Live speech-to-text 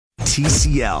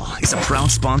TCL is a proud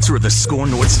sponsor of the Score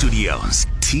North Studios.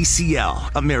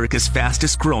 TCL, America's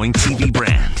fastest growing TV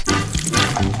brand.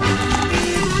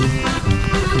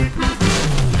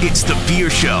 It's The Beer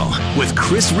Show with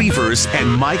Chris Reavers and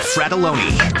Mike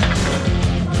Fratelloni.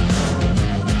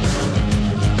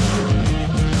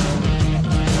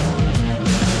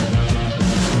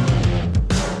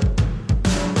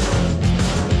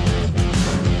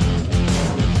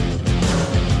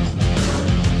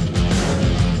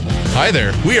 Hi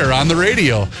there. We are on the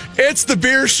radio. It's The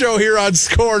Beer Show here on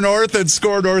Score North at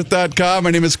scorenorth.com.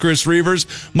 My name is Chris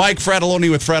Reavers. Mike Fratelloni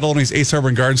with Fratelloni's Ace Harbor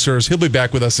and Garden Stores. He'll be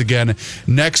back with us again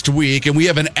next week. And we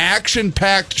have an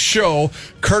action-packed show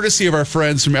courtesy of our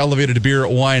friends from Elevated Beer,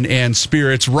 Wine, and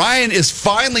Spirits. Ryan is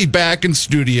finally back in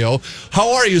studio.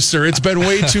 How are you, sir? It's been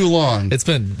way too long. It's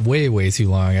been way too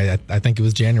long. I think it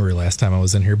was January last time I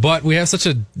was in here. But we have such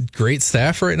a great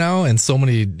staff right now and so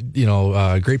many,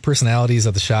 great personalities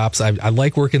at the shops. I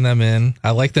like working them in.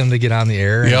 I like them to get on the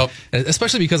air. Yep.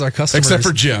 Especially because our customers... Except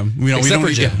for Jim. Except for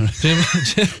Jim.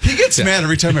 He gets mad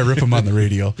every time I rip him on the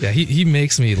radio. Yeah, he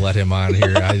makes me let him on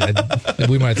here.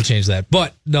 We might have to change that.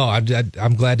 But no,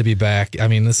 I'm glad to be back. I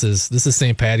mean, this is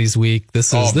St. Patty's week.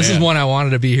 This is one I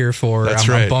wanted to be here for. That's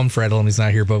I'm right. bummed Fratelloni's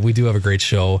not here, but we do have a great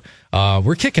show.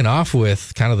 We're kicking off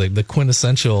with kind of the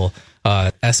quintessential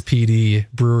SPD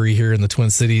brewery here in the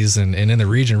Twin Cities and in the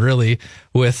region, really,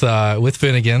 with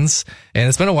Finnegans. And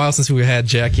it's been a while since we had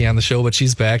Jackie on the show, but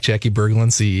she's back, Jackie Berglund,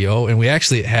 CEO. And we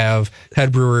actually have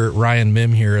head brewer Ryan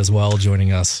Mim here as well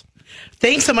joining us.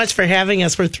 Thanks so much for having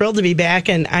us. We're thrilled to be back,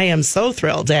 and I am so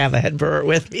thrilled to have a head brewer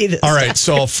with me this All right, time.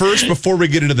 so first, before we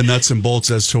get into the nuts and bolts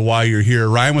as to why you're here,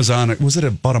 Ryan was on, was it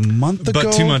about a month ago?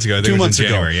 About 2 months ago. I think 2 it was months in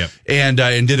ago. January, yep.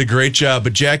 And did a great job.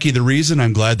 But Jackie, the reason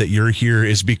I'm glad that you're here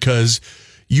is because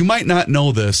you might not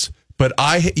know this, but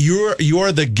you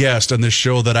are the guest on this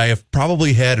show that I have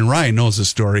probably had, and Ryan knows this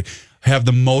story, have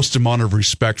the most amount of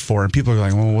respect for. And people are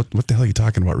like, well, what the hell are you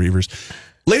talking about, Reavers?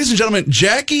 Ladies and gentlemen,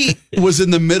 Jackie was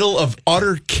in the middle of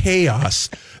utter chaos.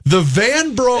 The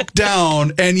van broke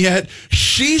down, and yet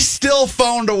she still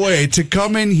found a way to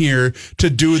come in here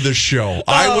to do the show.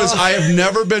 I have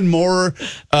never been more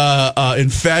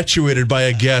infatuated by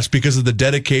a guest because of the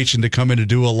dedication to come in to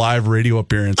do a live radio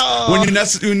appearance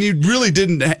when you really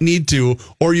didn't need to,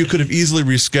 or you could have easily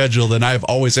rescheduled. And I've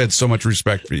always had so much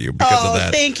respect for you because of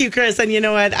that. Thank you, Chris. And you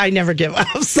know what? I never give up.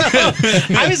 So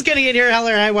I was going to get here hell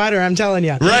or high water. I'm telling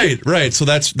you. Right. So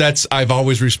that's I've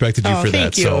always respected you for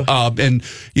that. Thank you. So and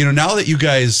now that you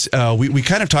guys we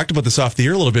kind of talked about this off the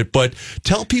air a little bit, but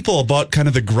tell people about kind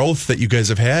of the growth that you guys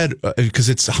have had because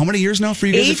it's how many years now for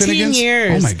you guys at Finnegans? 18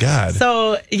 years. Oh my God.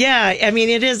 So yeah, I mean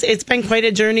it's been quite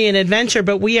a journey and adventure,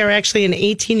 but we are actually an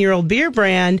 18-year-old beer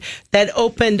brand that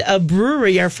opened a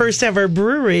brewery, our first ever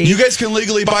brewery. You guys can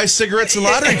legally buy cigarettes and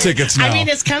lottery tickets now. I mean,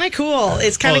 it's kind of cool.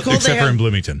 It's kind of cool. Except for in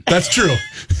Bloomington. That's true.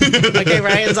 Okay,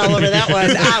 Ryan's all over that one.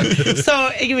 So,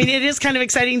 I mean, it is kind of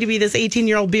exciting to be this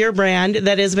 18-year-old beer brand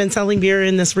that has been selling beer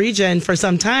in this region for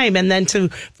some time, and then to,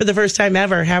 for the first time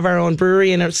ever, have our own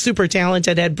brewery and a super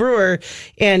talented head brewer,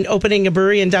 and opening a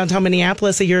brewery in downtown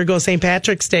Minneapolis a year ago, St.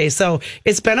 Patrick's Day. So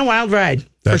it's been a wild ride.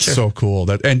 That's so cool.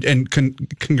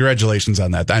 Congratulations on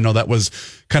that. I know that was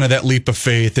kind of that leap of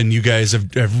faith, and you guys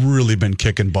have really been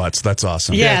kicking butts. That's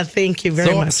awesome. Yeah, thank you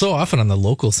very much. So often on the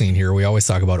local scene here, we always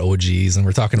talk about OGs, and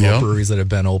we're talking about breweries that have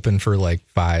been open for like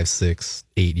 5, 6,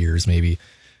 8 years, maybe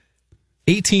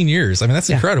 18 years. I mean,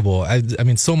 that's incredible. I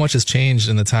mean, so much has changed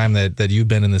in the time that you've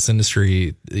been in this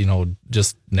industry,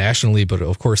 just nationally, but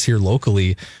of course here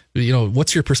locally.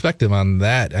 What's your perspective on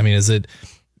that? I mean, is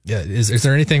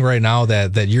there anything right now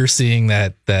that you're seeing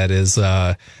that is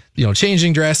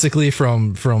changing drastically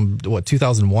from what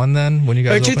 2001 then when you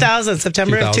guys opened? 2000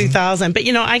 September of 2000. But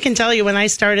I can tell you when I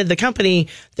started the company,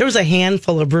 there was a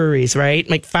handful of breweries, right?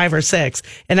 Like 5 or 6.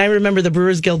 And I remember the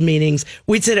Brewers Guild meetings.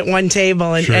 We'd sit at one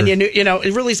table and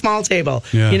a really small table.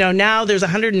 Yeah. Now there's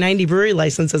 190 brewery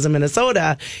licenses in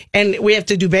Minnesota, and we have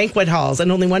to do banquet halls,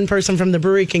 and only one person from the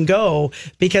brewery can go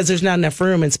because there's not enough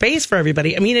room and space for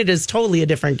everybody. I mean, it is totally a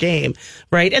different game,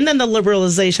 right? And then the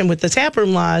liberalization with the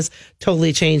taproom laws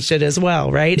totally changed it as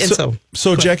well, right? And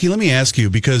so Jackie, let me ask you,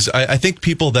 because I think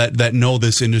people that know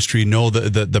this industry know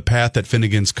the path that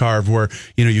Finnegans carved, where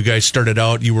you guys started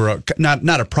out, you were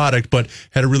not a product, but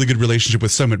had a really good relationship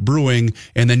with Summit Brewing,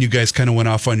 and then you guys kind of went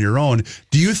off on your own.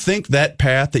 Do you think that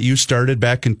path that you started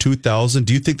back in 2000,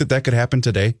 do you think that could happen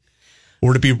today?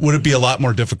 Or would it be a lot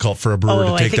more difficult for a brewer to take that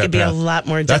path? I think it'd be a lot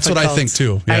more difficult. That's what I think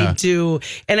too. Yeah. I do.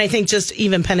 And I think just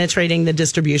even penetrating the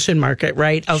distribution market,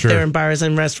 right, out there in bars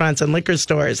and restaurants and liquor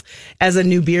stores as a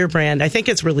new beer brand, I think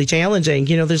it's really challenging.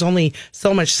 There's only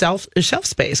so much shelf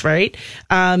space, right?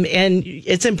 And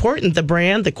it's important, the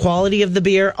brand, the quality of the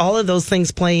beer, all of those things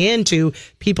play into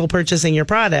people purchasing your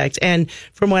product. And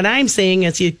from what I'm seeing,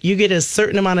 it's you get a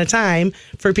certain amount of time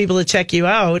for people to check you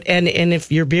out. And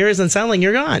if your beer isn't selling,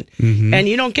 you're gone. Mm-hmm. And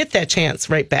you don't get that chance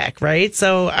right back, right?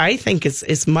 So I think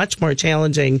it's much more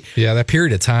challenging. Yeah, that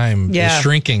period of time is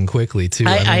shrinking quickly too.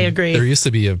 I agree. There used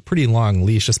to be a pretty long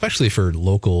leash, especially for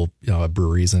local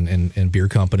breweries and beer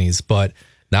companies, but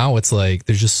now it's like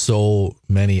there's just so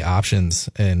many options,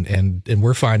 and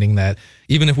we're finding that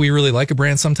even if we really like a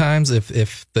brand, sometimes if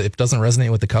it doesn't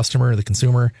resonate with the customer or the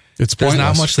consumer, there's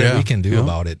not much that we can do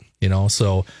about it.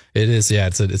 So it is,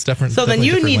 it's different. So then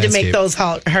you need to make those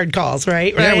hard calls,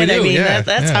 right? Yeah, we do. I mean,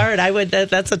 that's hard.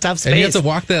 That's a tough space. And you have to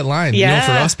walk that line,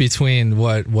 for us between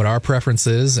what our preference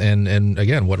is and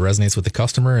again, what resonates with the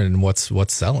customer and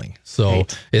what's selling. So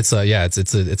it's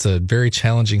a very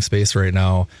challenging space right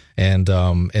now.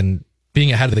 And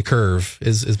being ahead of the curve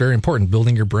is very important.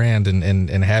 Building your brand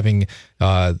and having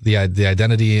the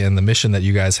identity and the mission that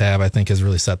you guys have, I think, has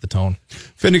really set the tone.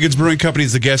 Finnegans Brewing Company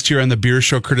is the guest here on the Beer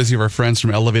Show, courtesy of our friends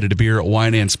from Elevated Beer,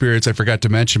 Wine and Spirits. I forgot to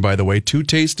mention, by the way, 2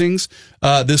 tastings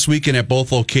this weekend at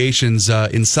both locations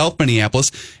in South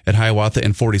Minneapolis at Hiawatha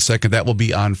and 42nd. That will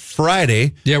be on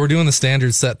Friday. Yeah, we're doing the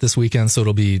standard set this weekend, so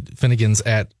it'll be Finnegans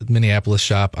at Minneapolis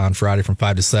shop on Friday from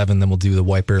 5 to 7. Then we'll do the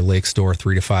White Bear Lake store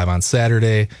 3 to 5 on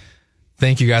Saturday.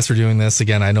 Thank you guys for doing this.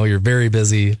 Again, I know you're very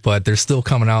busy, but they're still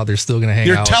coming out. They're still going to hang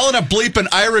out. You're telling a bleeping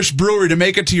Irish brewery to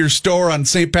make it to your store on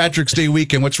St. Patrick's Day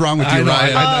weekend. What's wrong with you,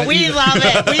 Ryan? We love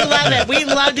it. We love it. We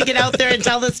love to get out there and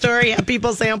tell the story, have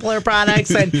people sample our products.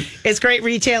 And it's great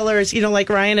retailers, like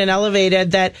Ryan and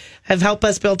Elevated, that have helped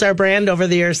us build our brand over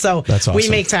the years. So that's awesome. We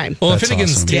make time. Well,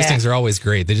 Finnegans tastings are always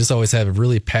great. They just always have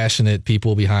really passionate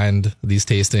people behind these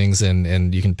tastings,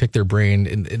 and you can pick their brain.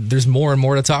 And there's more and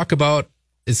more to talk about.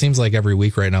 It seems like every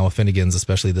week right now with Finnegans,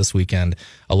 especially this weekend,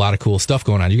 a lot of cool stuff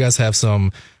going on. You guys have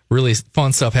some really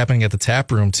fun stuff happening at the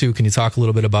tap room too. Can you talk a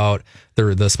little bit about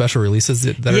the special releases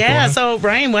that are going on? So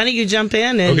Ryan, why don't you jump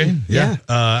in? Okay.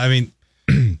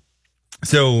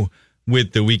 So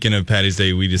with the weekend of Patty's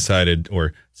Day, we decided,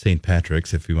 or St.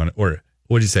 Patrick's, if we want to, or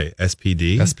what did you say?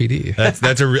 SPD? SPD.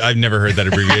 I've never heard that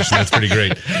abbreviation. That's pretty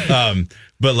great.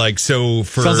 But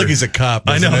sounds like he's a cop.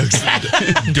 I know.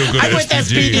 Don't go to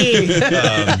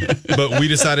SPD. But we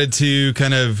decided to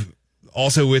kind of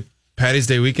also with Patty's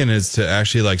Day weekend is to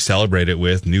actually celebrate it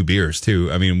with new beers too.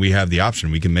 I mean, we have the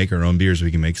option. We can make our own beers.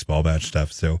 We can make small batch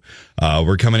stuff. So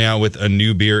we're coming out with a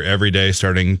new beer every day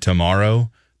starting tomorrow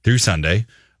through Sunday.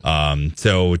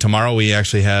 So tomorrow we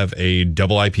actually have a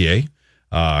double IPA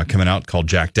coming out called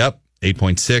Jacked Up,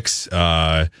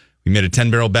 8.6. We made a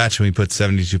 10-barrel batch and we put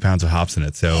 72 pounds of hops in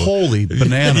it. So holy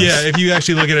bananas! Yeah, if you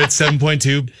actually look at it,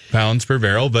 7.2 pounds per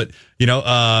barrel. But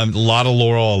a lot of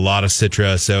laurel, a lot of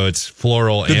citra, so it's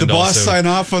floral. Did the boss sign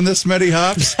off on this many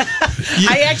hops?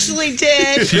 I actually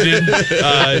did. She did.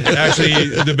 Actually,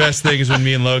 the best thing is when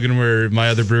me and Logan my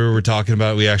other brewer, were talking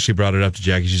about it, we actually brought it up to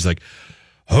Jackie. She's like,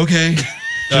 okay.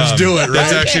 Just do it, right?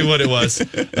 That's actually what it was.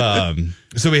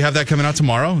 So we have that coming out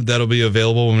tomorrow. That'll be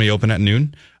available when we open at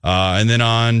noon. And then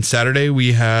on Saturday,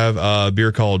 we have a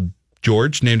beer called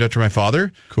George, named after my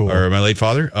father, or my late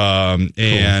father.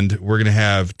 And we're going to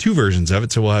have 2 versions of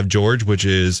it. So we'll have George, which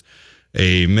is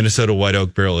a Minnesota White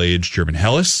Oak Barrel Aged German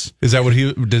Helles. Is that what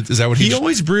he did? Is that what he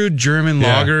always brewed German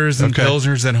lagers and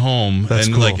pilsners at home? That's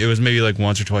and cool. It was maybe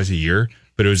once or twice a year,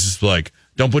 but it was just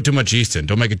don't put too much yeast in.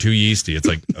 Don't make it too yeasty. It's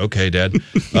okay, Dad.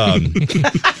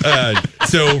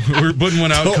 So we're putting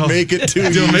one out. Don't make it too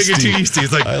yeasty.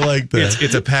 It's I like that.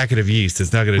 It's a packet of yeast.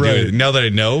 It's not going to do it. Now that I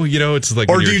know, it's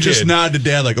Or do you just nod to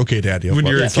Dad okay, Dad? When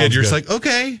you're a kid, you're just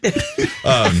okay.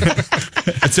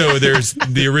 So there's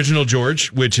the original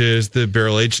George, which is the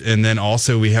barrel aged, and then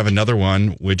also we have another one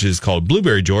which is called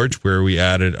Blueberry George, where we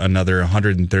added another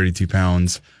 132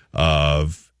 pounds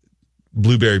of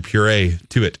blueberry puree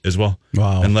to it as well.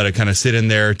 Wow. And let it kind of sit in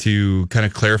there to kind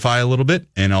of clarify a little bit,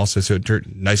 and also so it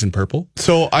turned nice and purple.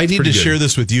 So I need to share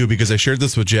this with you because I shared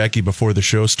this with Jackie before the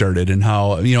show started, and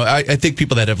how, I think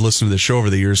people that have listened to the show over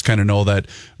the years kind of know that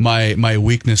my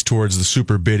weakness towards the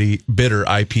super bitter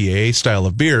IPA style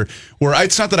of beer, where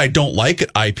it's not that I don't like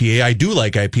IPA. I do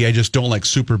like IPA. I just don't like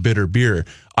super bitter beer.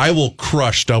 I will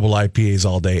crush double IPAs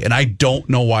all day, and I don't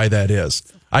know why that is.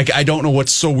 I don't know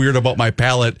what's so weird about my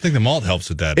palate. I think the malt helps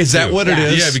with that. Is that what it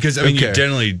is? Yeah, because I mean, you're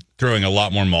generally throwing a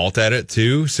lot more malt at it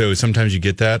too. So sometimes you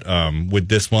get that. With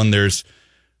this one,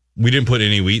 we didn't put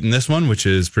any wheat in this one, which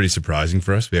is pretty surprising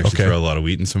for us. We actually throw a lot of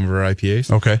wheat in some of our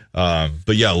IPAs. Okay.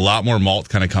 But yeah, a lot more malt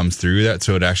kind of comes through that.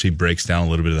 So it actually breaks down a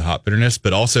little bit of the hop bitterness.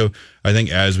 But also, I think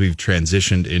as we've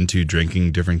transitioned into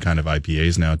drinking different kind of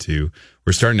IPAs now too,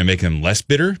 we're starting to make them less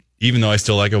bitter, even though I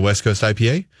still like a West Coast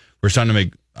IPA. We're starting to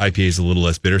make IPAs a little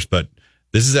less bitter, but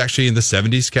this is actually in the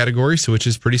 70s category, so which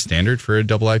is pretty standard for a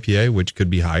double IPA, which could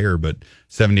be higher, but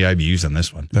 70 IBUs on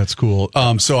this one. That's cool.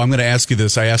 So I'm going to ask you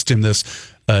this. I asked him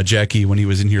this, Jackie, when he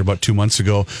was in here about 2 months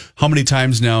ago. How many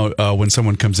times now when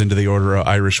someone comes into, they order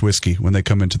Irish whiskey when they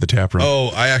come into the tap room?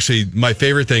 Oh, my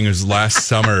favorite thing was last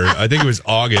summer. I think it was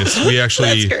August. We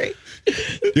actually... That's great.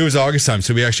 It was August time,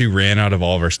 so we actually ran out of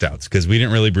all of our stouts because we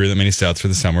didn't really brew that many stouts for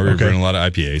the summer. We were brewing a lot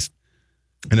of IPAs.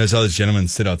 And I saw this gentleman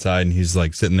sit outside, and he's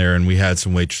like sitting there, and we had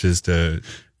some waitresses to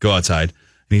go outside,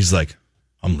 and he's like,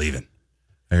 "I'm leaving."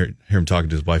 I hear him talking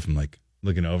to his wife. I'm like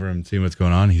looking over him, seeing what's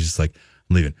going on. He's just like,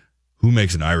 "I'm leaving." Who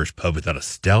makes an Irish pub without a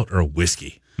stout or a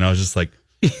whiskey? And I was just like,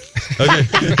 okay.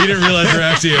 He didn't realize we're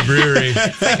actually a brewery.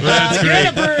 But that's great.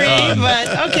 You're a brewery,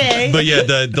 but okay. But yeah,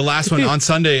 the last one on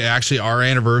Sunday, actually our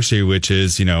anniversary, which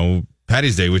is,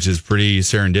 Patty's Day, which is pretty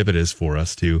serendipitous for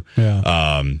us too.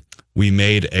 Yeah. We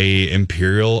made a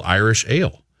Imperial Irish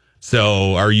Ale.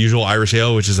 So our usual Irish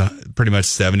Ale, which is pretty much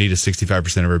 70 to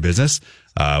 65% of our business,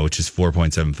 which is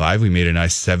 4.75. We made a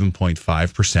nice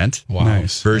 7.5%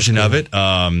 Nice. version of it.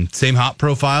 Same hop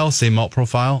profile, same malt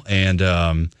profile. And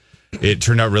it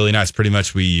turned out really nice. Pretty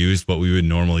much we used what we would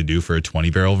normally do for a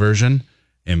 20-barrel version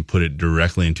and put it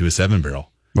directly into a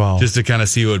 7-barrel. Wow. Just to kind of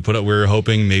see what it would put up. We were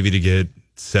hoping maybe to get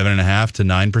 7.5 to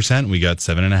 9%. We got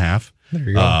 7.5. There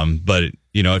you go. But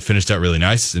it finished out really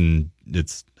nice, and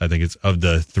I think it's of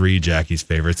the three Jackie's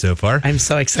favorite so far. I'm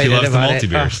so excited she loves about the multi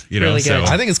beers. really good.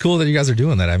 I think it's cool that you guys are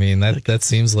doing that. I mean, that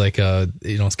seems like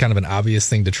it's kind of an obvious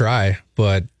thing to try,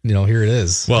 but here it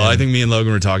is. Well, I think me and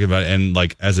Logan were talking about it, and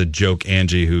like as a joke,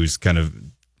 Angie, who's kind of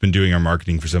been doing our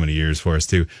marketing for so many years for us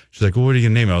too, she's like, "Well, what are you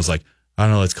gonna name it?" I was like, "I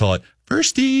don't know, let's call it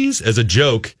Firsties," as a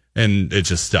joke. And it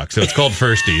just stuck. So it's called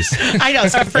Firsties. I know.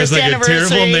 It's our first it's like anniversary. a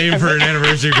terrible name for an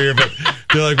anniversary beer, but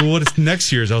they're like, "Well, what is next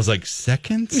year's?" I was like,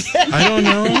 "Seconds? I don't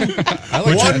know."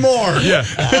 One more. Yeah.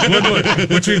 One more.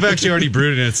 Which we've actually already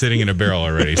brewed, and it's sitting in a barrel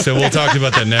already. So we'll talk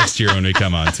about that next year when we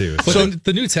come on too. But so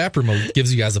the new tap room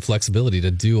gives you guys the flexibility to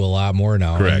do a lot more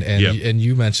now. Correct. And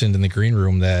you mentioned in the green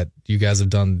room that you guys have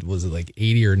done, was it like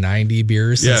 80 or 90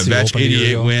 beers? Yeah, since you batch opened a year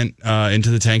 88 ago? went into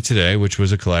the tank today, which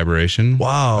was a collaboration.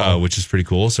 Wow. Which is pretty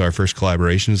cool. So our first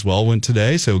collaboration as well went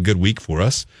today. So a good week for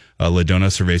us. La Donna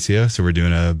Cerveza. So we're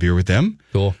doing a beer with them.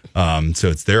 Cool. So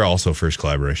it's their also first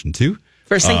collaboration too.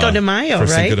 For Cinco de Mayo, for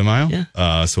right? Cinco de Mayo.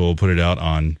 Yeah. So we'll put it out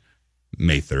on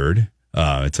May 3rd.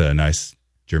 It's a nice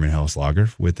German Helles lager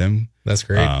with them. That's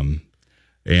great. And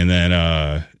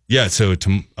then, so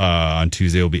on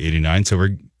Tuesday will be 89. So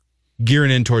we're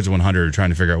gearing in towards 100, trying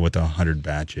to figure out what the 100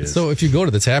 batch is. So if you go to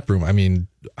the tap room, I mean,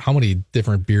 how many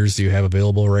different beers do you have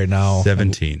available right now?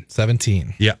 17.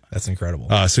 17. Yeah. That's incredible.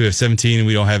 So we have 17 and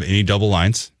we don't have any double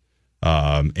lines.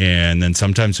 And then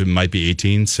sometimes it might be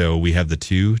 18. So we have the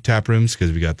 2 tap rooms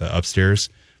because we got the upstairs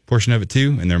portion of it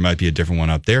too. And there might be a different one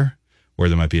up there, or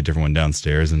there might be a different one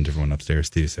downstairs and a different one upstairs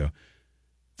too. So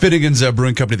Finnegans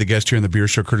Brewing Company, the guest here in the beer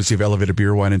show, courtesy of Elevated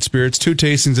Beer, Wine, and Spirits. 2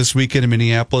 tastings this weekend in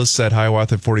Minneapolis at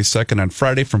Hiawatha 42nd on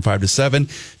Friday from 5 to 7.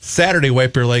 Saturday,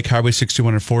 White Bear Lake, Highway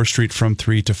 61 and 4th Street from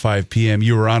 3 to 5 p.m.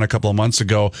 You were on a couple of months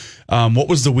ago. What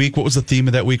was the week? What was the theme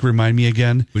of that week? Remind me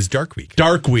again. it was Dark Week.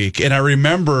 Dark Week. And I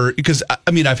remember, because,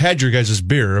 I mean, I've had your guys'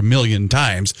 beer a million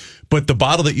times, but the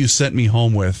bottle that you sent me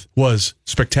home with was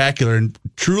spectacular and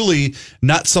truly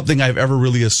not something I've ever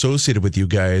really associated with you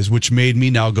guys, which made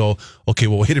me now go, okay,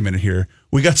 well, wait a minute here.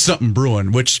 We got something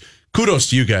brewing, which kudos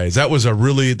to you guys. That was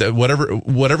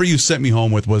whatever you sent me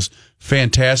home with was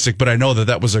fantastic, but I know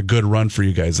that was a good run for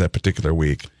you guys that particular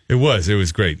week. It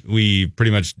was great. We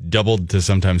pretty much doubled to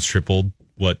sometimes tripled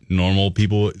what normal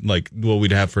people, like what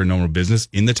we'd have for a normal business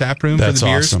in the tap room. That's for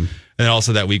the beers. awesome. And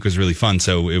also that week was really fun.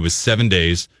 So it was 7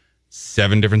 days,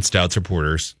 7 different stouts or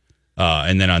porters.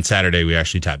 And then on Saturday, we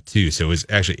actually tapped 2. So it was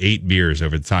actually 8 beers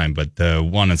over the time. But the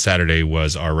one on Saturday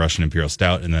was our Russian Imperial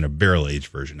Stout and then a barrel-aged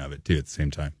version of it, too, at the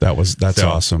same time. That's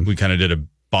awesome. We kind of did a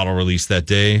bottle release that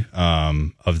day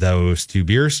of those 2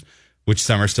 beers, which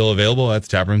some are still available at the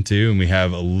tap room, too. And we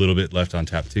have a little bit left on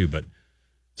tap, too. But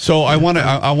So I want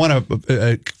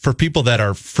to, for people that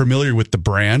are familiar with the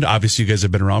brand, obviously you guys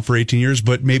have been around for 18 years,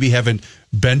 but maybe haven't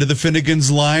been to the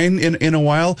Finnegans line in a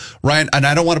while. Ryan, and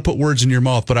I don't want to put words in your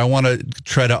mouth, but I want to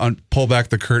try to pull back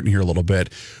the curtain here a little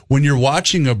bit. When you're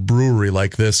watching a brewery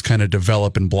like this kind of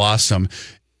develop and blossom,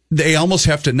 they almost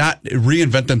have to not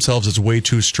reinvent themselves as way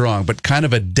too strong, but kind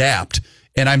of adapt.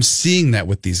 And I'm seeing that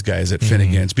with these guys at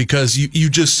Finnegans because you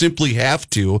just simply have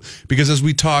to, because as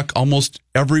we talk almost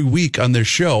every week on this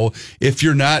show, if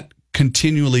you're not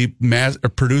continually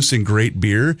producing great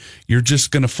beer, you're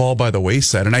just going to fall by the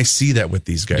wayside. And I see that with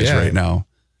these guys right now.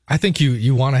 I think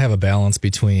you want to have a balance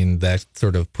between that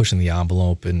sort of pushing the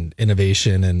envelope and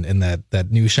innovation and that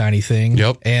new shiny thing.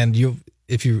 Yep. And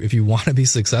if you want to be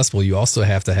successful, you also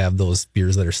have to have those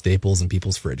beers that are staples in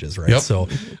people's fridges, right? Yep. So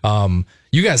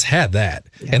you guys had that,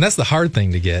 and that's the hard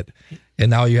thing to get. And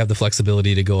now you have the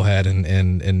flexibility to go ahead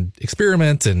and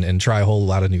experiment and try a whole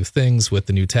lot of new things with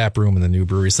the new tap room and the new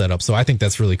brewery setup. So I think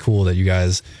that's really cool that you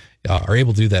guys are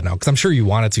able to do that now, because I'm sure you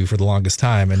wanted to for the longest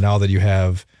time, and now that you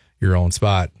have your own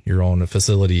spot, your own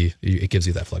facility, it gives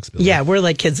you that flexibility. Yeah, we're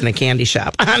like kids in a candy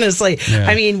shop, honestly. Yeah.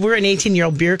 I mean, we're an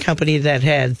 18-year-old beer company that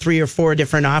had 3 or 4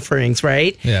 different offerings,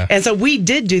 right? Yeah. And so we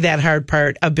did do that hard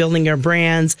part of building our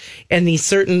brands and these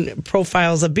certain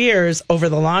profiles of beers over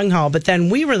the long haul. But then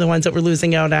we were the ones that were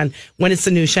losing out on when it's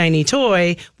a new shiny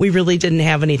toy, we really didn't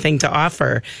have anything to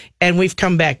offer. And we've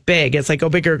come back big. It's like go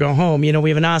big or go home. You know, we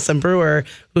have an awesome brewer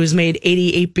who's made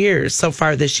 88 beers so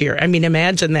far this year. I mean,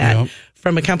 imagine that. Yep.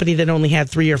 From a company that only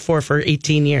had 3 or 4 for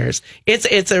 18 years.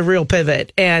 It's a real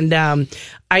pivot. And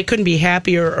I couldn't be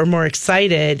happier or more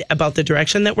excited about the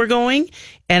direction that we're going.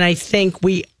 And I think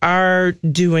we are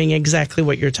doing exactly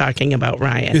what you're talking about,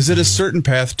 Ryan. Is it a certain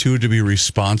path, too, to be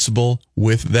responsible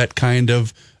with that kind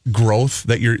of growth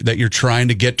that you're trying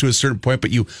to get to a certain point,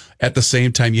 but you at the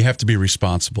same time you have to be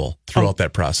responsible throughout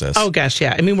that process? Oh gosh,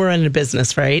 yeah. I mean, we're in a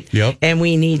business, right? Yep. And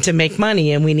we need to make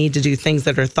money, and we need to do things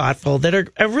that are thoughtful, that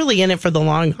are really in it for the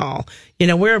long haul. You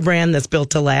know, we're a brand that's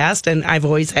built to last, and I've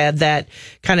always had that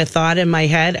kind of thought in my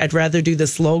head. I'd rather do the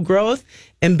slow growth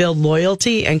and build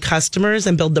loyalty and customers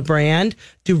and build the brand,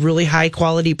 do really high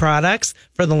quality products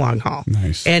for the long haul.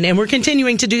 Nice. And we're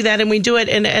continuing to do that, and we do it.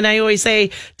 And I always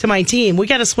say to my team, we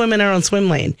got to swim in our own swim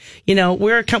lane. You know,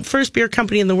 we're a first beer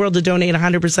company in the world to donate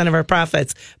 100% of our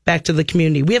profits back to the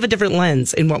community. We have a different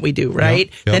lens in what we do,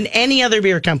 right? Yep. Than any other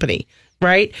beer company.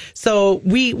 Right. So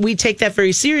we take that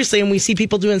very seriously, and we see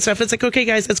people doing stuff. It's like, okay,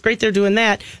 guys, that's great. They're doing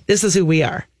that. This is who we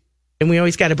are. And we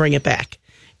always got to bring it back.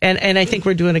 And I think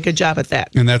we're doing a good job at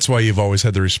that. And that's why you've always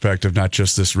had the respect of not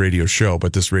just this radio show,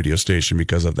 but this radio station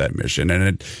because of that mission.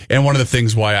 And one of the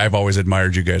things why I've always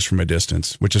admired you guys from a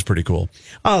distance, which is pretty cool.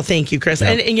 Oh, thank you, Chris.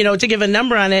 Yep. And you know, to give a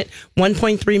number on it,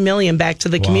 $1.3 million back to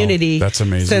the community. That's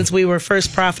amazing. Since we were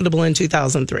first profitable in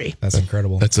 2003. That's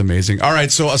incredible. That's amazing. All right.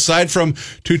 So aside from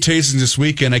 2 tastings this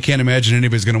weekend, I can't imagine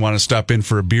anybody's going to want to stop in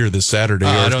for a beer this Saturday.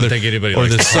 I don't think anybody or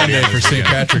this Sunday for St.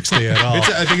 Patrick's Day at all.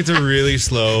 I think it's a really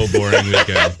slow, boring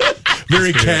weekend.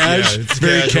 Very cash. Yeah,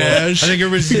 very cash. I think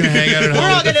everybody's just going to hang out at home.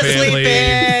 We're all going to sleep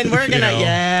in. We're going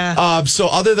to, So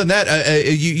other than that,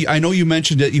 I know you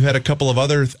mentioned that you had a couple of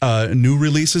other new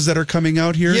releases that are coming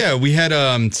out here. Yeah, we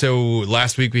had, so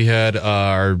last week we had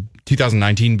our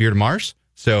 2019 Beer to Mars.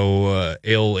 So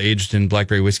ale aged in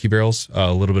blackberry whiskey barrels,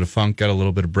 a little bit of funk, got a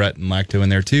little bit of Brett and lacto in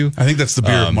there too. I think that's the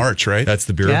beer of March, right? That's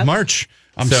the beer of March.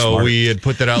 I'm smart. We had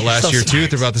put that out last year too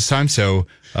at about this time. So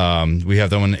we have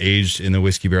that one aged in the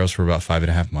whiskey barrels for about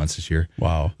 5.5 months this year.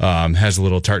 Wow. Has a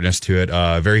little tartness to it.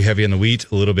 Very heavy on the wheat,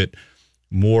 a little bit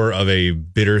more of a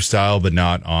bitter style, but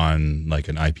not on like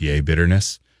an IPA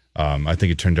bitterness. I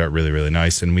think it turned out really, really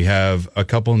nice. And we have a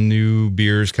couple new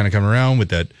beers kind of coming around with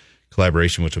that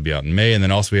collaboration, which will be out in May. And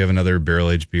then also we have another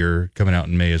barrel-aged beer coming out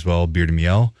in May as well, Beer de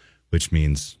Miel, which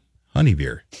means honey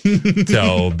beer.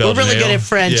 So Belgian we're really ale. good at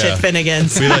French at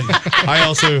Finnegans.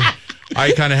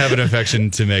 I kind of have an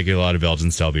affection to make a lot of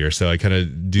Belgian style beer, so I kind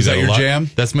of do Is that your a lot. jam?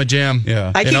 That's my jam.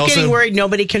 Yeah. I keep getting worried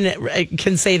nobody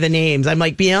can say the names. I'm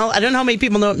like, Miel? I don't know how many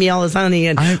people know what Miel is honey,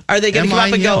 and are they going to come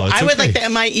up and go, I would like the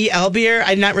MIEL beer.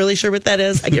 I'm not really sure what that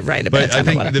is. I get right about it. But I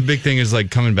think the big thing is like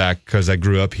coming back, because I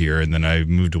grew up here and then I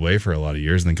moved away for a lot of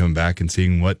years, and then coming back and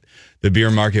seeing what the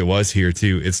beer market was here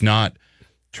too. It's not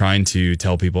trying to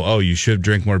tell people, oh, you should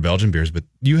drink more Belgian beers, but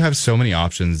you have so many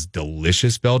options,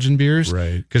 delicious Belgian beers.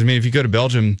 Right. Because I mean, if you go to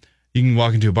Belgium, you can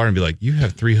walk into a bar and be like, you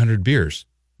have 300 beers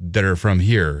that are from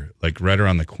here, like right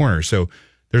around the corner. So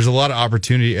there's a lot of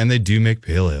opportunity, and they do make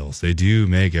pale ales. They do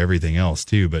make everything else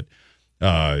too. But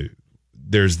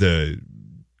there's the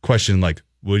question, like,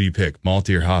 what do you pick,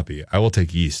 malty or hoppy? I will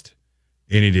take yeast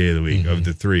any day of the week of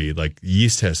the three. Like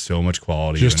yeast has so much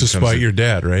quality. Just to spite your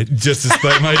dad, right? Just to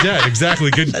spite my dad.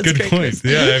 Exactly. Good point.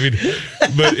 Yeah. I mean,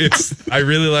 but I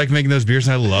really like making those beers,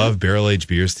 and I love barrel aged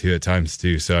beers too at times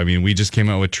too. So, I mean, we just came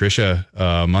out with Trisha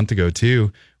a month ago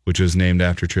too, which was named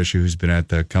after Trisha, who's been at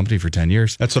the company for 10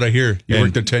 years. That's what I hear. You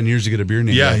worked there 10 years to get a beer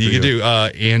named Yeah, after you could do.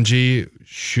 Angie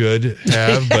should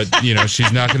have, but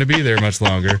she's not going to be there much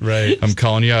longer. Right. I'm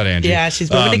calling you out, Angie. Yeah, she's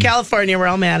moving to California. We're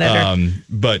all mad at her.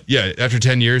 But yeah, after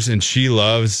 10 years, and she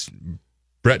loves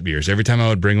Brett beers. Every time I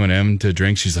would bring one in to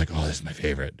drink, she's like, "Oh, this is my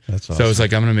favorite." That's awesome. So I was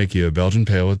like, "I'm going to make you a Belgian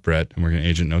pale with Brett, and we're going to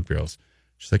age it in oak barrels."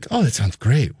 She's like, "Oh, that sounds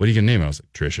great. What are you going to name it?" I was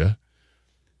like, "Trisha."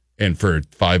 And for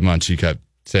 5 months, she kept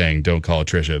saying, "Don't call it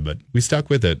Trisha," but we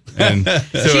stuck with it. And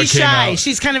so she's shy.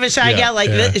 She's kind of a shy gal.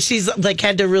 She's like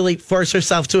had to really force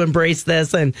herself to embrace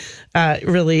this, and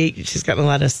really, she's gotten a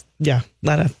lot of.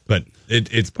 But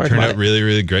it's turned out really,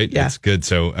 really great. Yeah. It's good.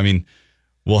 So I mean,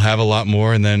 we'll have a lot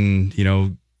more, and then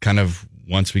kind of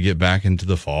once we get back into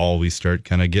the fall, we start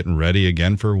kind of getting ready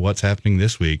again for what's happening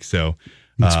this week. So.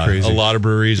 That's crazy. A lot of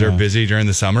breweries are busy during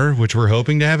the summer, which we're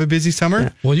hoping to have a busy summer. Yeah.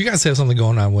 Well, you guys have something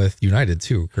going on with United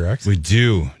too, correct? We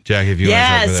do, Jackie. If you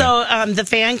want to talk about so the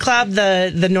fan club,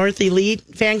 the North Elite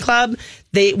fan club,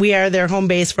 we are their home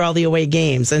base for all the away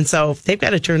games, and so they've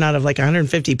got a turnout of like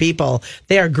 150 people.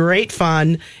 They are great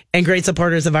fun and great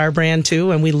supporters of our brand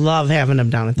too, and we love having them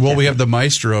down at the we have the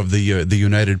maestro of the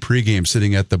United pregame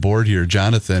sitting at the board here,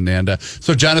 Jonathan. And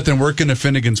so, Jonathan, we're going to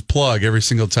Finnegans plug every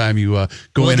single time you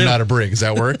go in and out of break. Does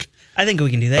that work? I think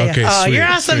we can do that. Okay, Oh, sweet, you're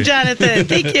awesome, sweet. Jonathan.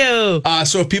 Thank you.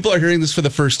 So if people are hearing this for the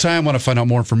first time, want to find out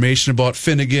more information about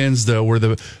Finnegans, where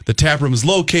the tap room is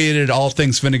located, all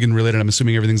things Finnegan related, I'm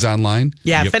assuming everything's online?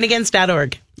 Yeah,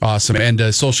 Finnegans.org. Awesome.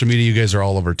 And social media, you guys are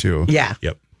all over too. Yeah.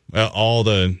 Yep.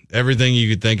 Everything you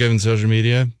could think of in social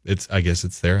media, I guess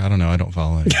it's there. I don't know. I don't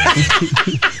follow it.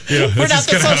 We're not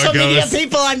the social media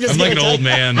people. I'm like an old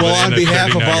man. Well, on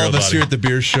behalf of all of us here at the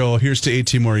Beer Show, here's to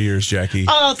 18 more years, Jackie.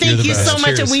 Oh, thank you so much.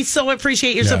 Cheers. And we so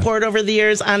appreciate your support over the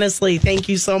years. Honestly, thank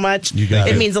you so much. You got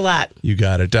it. It means a lot. You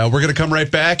got it. We're going to come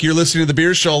right back. You're listening to the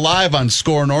Beer Show live on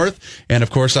Score North. And of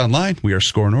course, online, we are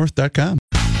scorenorth.com.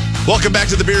 Welcome back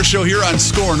to the Beer Show here on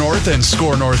Score North and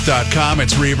scorenorth.com.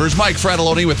 It's Reavers. Mike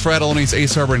Fratelloni with Fratelloni's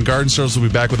Ace Harbor and Garden Stores will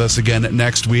be back with us again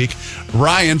next week.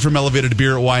 Ryan from Elevated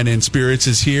Beer, Wine, and Spirits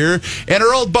is here. And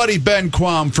our old buddy Ben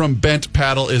Quam from Bent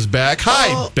Paddle is back.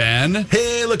 Hi, Ben.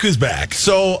 Hey, look who's back.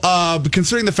 So,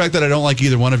 considering the fact that I don't like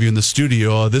either one of you in the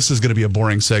studio, this is going to be a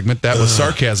boring segment. That was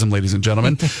sarcasm, ladies and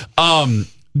gentlemen.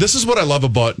 This is what I love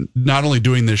about not only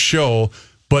doing this show,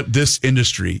 but this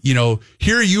industry.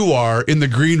 Here you are in the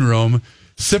green room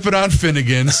sipping on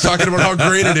Finnegans, talking about how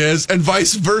great it is, and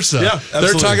vice versa. Yeah, absolutely.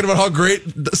 They're talking about how great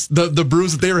the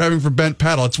brews that they were having from Bent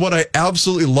Paddle. It's what I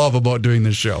absolutely love about doing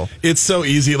this show. It's so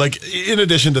easy. Like, in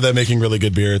addition to them making really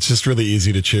good beer, it's just really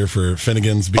easy to cheer for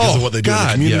Finnegans because of what they do in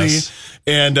the community. Yes.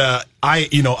 And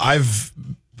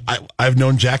I've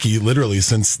known Jackie literally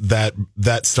since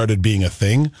that started being a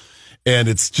thing, and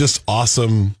it's just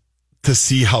awesome to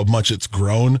see how much it's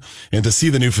grown and to see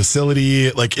the new facility.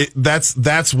 Like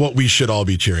that's what we should all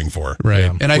be cheering for. Right.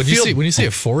 Yeah. And when you see a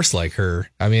force like her,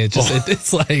 I mean,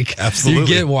 it's like, absolutely. You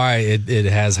get why it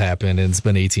has happened, and it's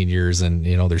been 18 years and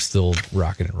they're still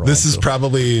rocking and rolling. This is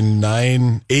probably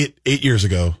 8 years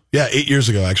ago. Yeah. 8 years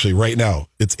ago, actually, right now.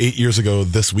 It's 8 years ago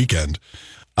this weekend.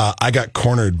 I got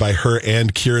cornered by her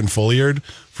and Kieran Folliard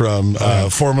from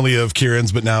formerly of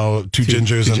Kieran's, but now two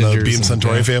Gingers in the Beam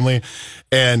Centauri family.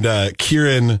 And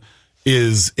Kieran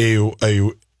is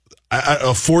a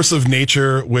force of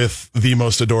nature with the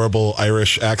most adorable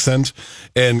Irish accent,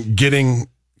 and getting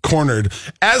cornered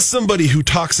as somebody who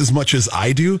talks as much as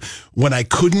I do when I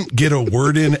couldn't get a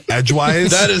word in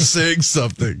edgewise. That is saying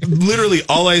something. Literally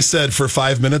all I said for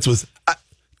 5 minutes was,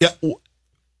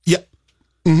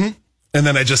 and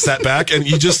then I just sat back, and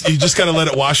you just kind of let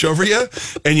it wash over you,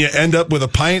 and you end up with a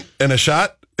pint and a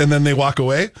shot, and then they walk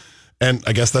away. And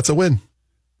I guess that's a win.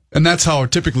 And that's how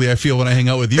typically I feel when I hang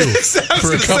out with you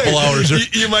for a couple hours.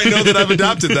 You might know that I've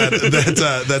adopted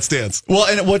that stance. Well,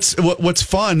 and what's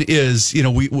fun is,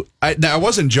 I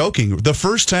wasn't joking. The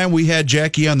first time we had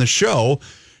Jackie on the show,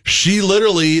 she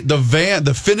literally, the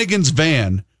Finnegans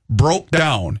van broke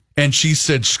down And she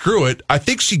said, screw it. I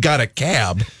think she got a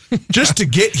cab just to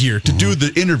get here to do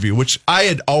the interview, which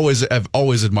have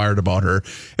always admired about her.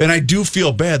 And I do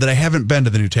feel bad that I haven't been to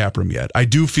the new tap room yet. I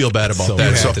do feel bad about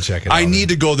that. You have to check it out. I need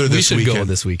to go there this weekend. We should go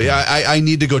this weekend. Yeah, I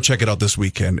need to go check it out this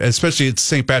weekend, especially it's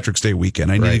St. Patrick's Day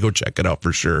weekend. I need to go check it out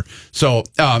for sure. So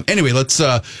anyway,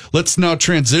 let's now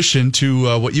transition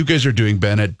to what you guys are doing,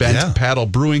 Ben, at Bent Paddle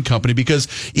Brewing Company, because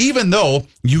even though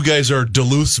you guys are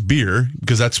Duluth's beer,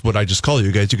 because that's what I just call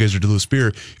you guys are Duluth's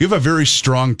beer, you have a very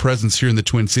strong presence here in the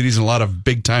Twin Cities and a lot of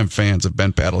big-time fans of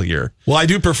Bent Paddle here. Well, I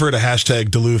do prefer to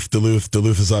hashtag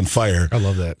Duluth is on fire. I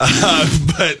love that.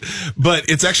 But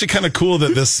it's actually kind of cool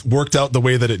that this worked out the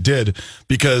way that it did,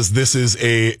 because this is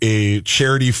a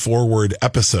charity forward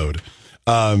episode.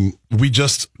 We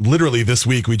just literally this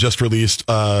week, we just released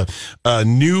a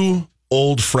new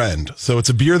old friend. So it's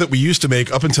a beer that we used to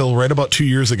make up until right about 2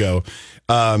 years ago.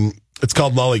 It's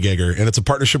called Lollygagger, and it's a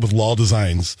partnership with Lol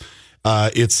Designs.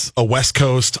 It's a West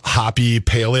Coast hoppy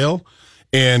pale ale,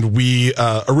 and we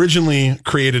originally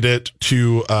created it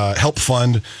to help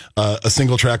fund a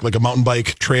single track, like a mountain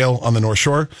bike trail on the North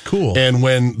Shore. Cool. And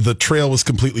when the trail was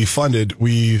completely funded,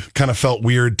 we kind of felt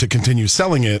weird to continue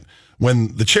selling it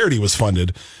when the charity was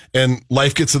funded, and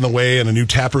life gets in the way and a new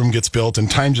tap room gets built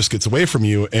and time just gets away from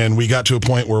you. And we got to a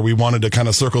point where we wanted to kind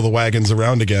of circle the wagons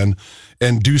around again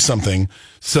and do something.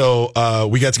 So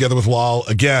we got together with Lol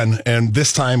again, and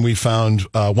this time we found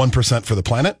 1% for the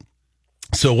planet.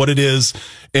 So what it is,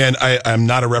 and I'm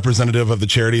not a representative of the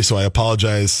charity, so I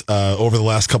apologize. Over the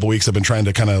last couple of weeks, I've been trying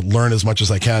to kind of learn as much as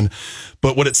I can.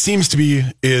 But what it seems to be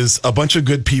is a bunch of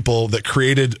good people that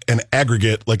created an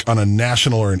aggregate, like on a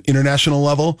national or an international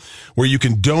level, where you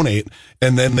can donate,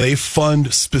 and then they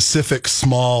fund specific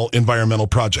small environmental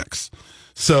projects.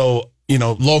 So, you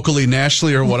know, locally,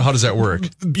 nationally, or what? How does that work?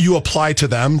 You apply to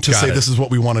them to say this is what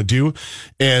we want to do.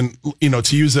 And, you know,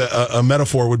 to use a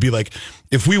metaphor would be like,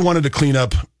 if we wanted to clean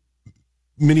up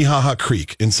Minnehaha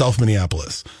Creek in South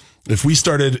Minneapolis, if we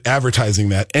started advertising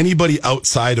that, anybody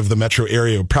outside of the metro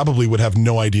area probably would have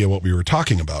no idea what we were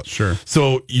talking about. Sure.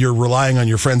 So you're relying on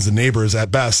your friends and neighbors at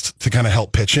best to kind of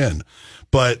help pitch in.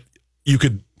 But you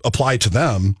could apply to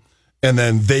them, and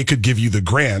then they could give you the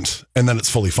grant, and then it's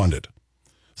fully funded.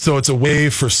 So it's a way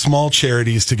for small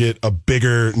charities to get a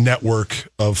bigger network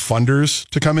of funders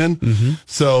to come in. Mm-hmm.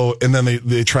 So, and then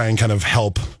they try and kind of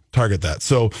help target that.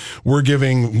 So we're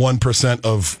giving 1%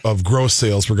 of gross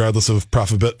sales, regardless of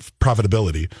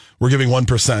profitability. We're giving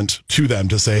 1% to them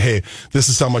to say, hey, this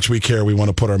is how much we care. We want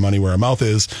to put our money where our mouth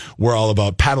is. We're all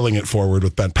about paddling it forward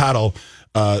with Bent Paddle.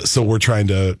 So we're trying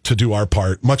to do our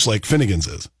part, much like Finnegans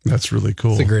is. That's really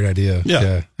cool. It's a great idea.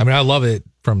 Yeah. I mean, I love it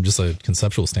from just a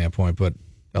conceptual standpoint, but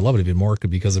I love it even more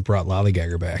because it brought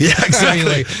Lollygagger back. Yeah,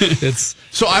 exactly. I mean, it's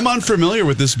so I'm unfamiliar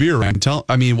with this beer.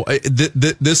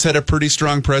 This had a pretty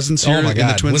strong presence here in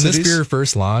the Twin Cities. When this beer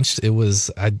first launched, it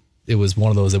was one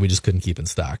of those that we just couldn't keep in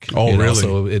stock. Oh, really?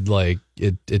 So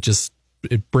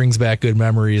it brings back good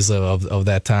memories of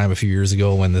that time a few years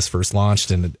ago when this first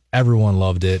launched, and everyone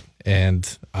loved it. And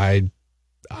I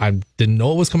didn't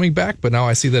know it was coming back, but now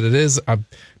I see that it is. I'm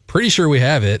pretty sure we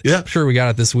have it. Yeah. I'm sure we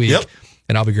got it this week. Yep.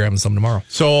 And I'll be grabbing some tomorrow.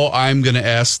 So I'm going to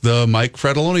ask the Mike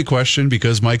Fredoloni question,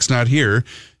 because Mike's not here.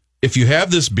 If you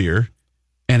have this beer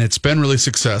and it's been really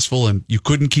successful and you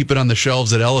couldn't keep it on the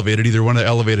shelves at Elevated, either one of the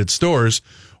Elevated stores,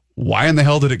 why in the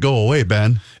hell did it go away,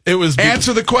 Ben?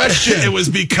 Answer the question. It was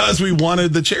because we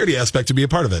wanted the charity aspect to be a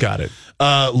part of it. Got it.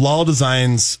 Lol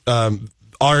Designs, all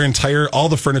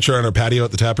the furniture on our patio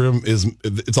at the tap room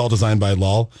it's all designed by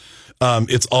Lol.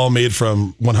 It's all made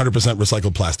from 100%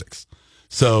 recycled plastics.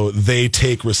 So they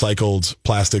take recycled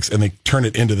plastics and they turn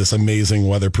it into this amazing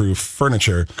weatherproof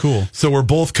furniture. Cool. So we're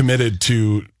both committed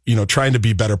to, trying to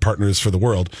be better partners for the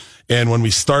world. And when we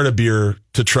start a beer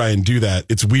to try and do that,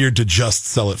 it's weird to just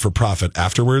sell it for profit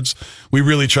afterwards. We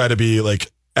really try to be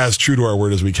like as true to our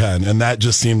word as we can. And that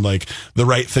just seemed like the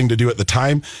right thing to do at the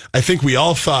time. I think we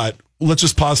all thought, let's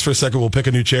just pause for a second. We'll pick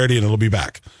a new charity and it'll be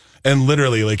back. And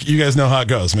literally, like, you guys know how it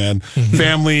goes, man. Mm-hmm.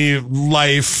 Family,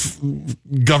 life,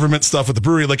 government stuff with the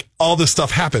brewery, like, all this stuff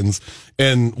happens.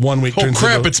 And 1 week turns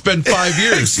crap, into... it's been 5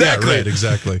 years. Exactly. Yeah, right,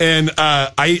 exactly. And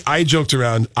I joked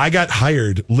around. I got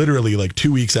hired literally like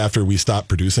 2 weeks after we stopped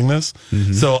producing this.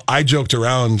 Mm-hmm. So I joked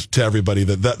around to everybody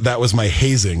that was my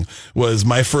hazing, was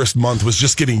my first month was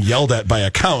just getting yelled at by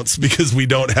accounts because we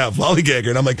don't have Lollygagger.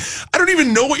 And I'm like, I don't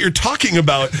even know what you're talking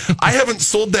about. I haven't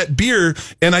sold that beer.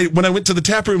 And when I went to the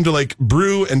tap room to to like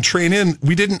brew and train in,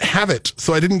 we didn't have it.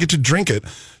 So I didn't get to drink it.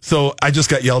 So I just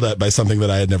got yelled at by something that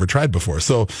I had never tried before.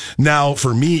 So now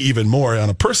for me, even more on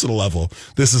a personal level,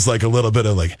 this is like a little bit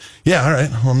of like, yeah, all right,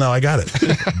 well, now I got it.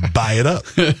 Buy it up.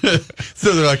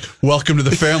 So they're like, welcome to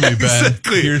the family, Ben.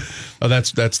 Exactly. Oh,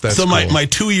 that's so cool. my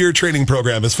 2-year training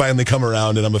program has finally come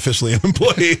around, and I'm officially an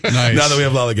employee. Nice. Now that we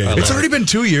have Lollygag. It's already been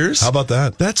 2 years. How about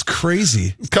that? That's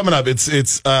crazy. It's coming up. It's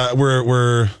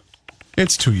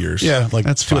 2 years. Yeah, like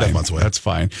that's 2.5 months away. That's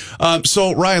fine.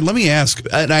 So Ryan, let me ask,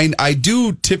 and I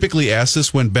do typically ask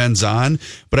this when Ben's on,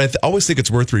 but I always think it's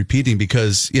worth repeating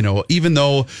because, even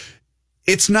though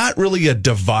it's not really a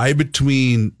divide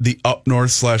between the up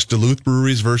north / Duluth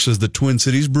breweries versus the Twin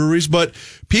Cities breweries, but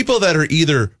people that are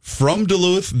either from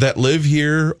Duluth that live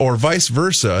here or vice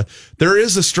versa, there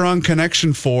is a strong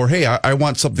connection for, hey, I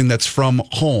want something that's from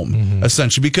home,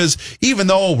 essentially, because even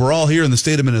though we're all here in the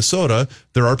state of Minnesota,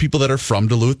 there are people that are from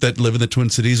Duluth that live in the Twin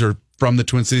Cities or from the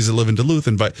Twin Cities that live in Duluth.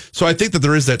 So I think that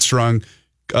there is that strong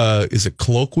is it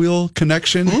colloquial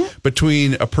connection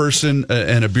between a person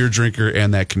and a beer drinker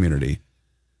and that community.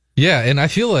 Yeah, and I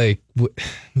feel like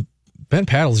Ben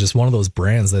Paddle is just one of those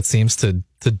brands that seems to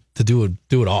do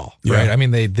it all, right? Yeah. I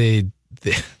mean,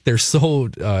 they're so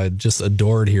just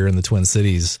adored here in the Twin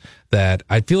Cities that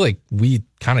I feel like we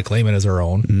kind of claim it as our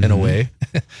own in a way.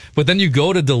 But then you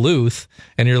go to Duluth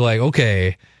and you're like,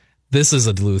 okay, this is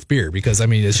a Duluth beer because I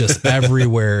mean it's just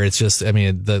everywhere. It's just I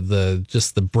mean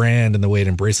the brand and the way it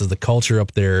embraces the culture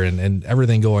up there and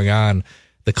everything going on,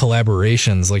 the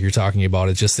collaborations like you're talking about.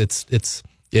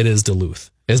 It is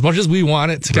Duluth. As much as we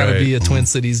want it to kind of be a Twin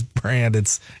Cities brand,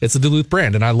 it's a Duluth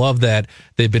brand, and I love that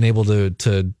they've been able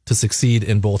to succeed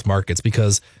in both markets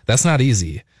because that's not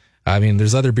easy. I mean,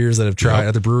 there's other beers that have tried,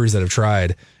 other breweries that have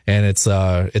tried, and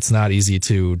it's not easy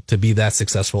to be that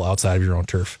successful outside of your own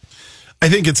turf. I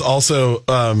think it's also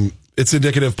it's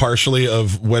indicative partially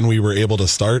of when we were able to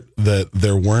start that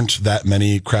there weren't that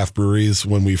many craft breweries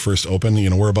when we first opened.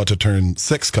 We're about to turn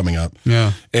 6 coming up.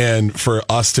 Yeah. And for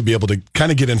us to be able to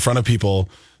kind of get in front of people,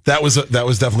 that was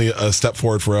definitely a step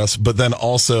forward for us. But then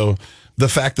also the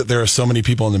fact that there are so many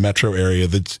people in the metro area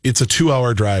that it's a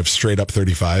 2-hour drive straight up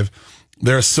 35.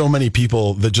 There are so many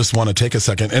people that just want to take a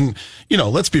second. And,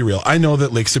 let's be real. I know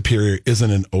that Lake Superior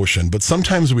isn't an ocean, but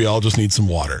sometimes we all just need some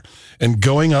water. And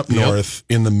going up north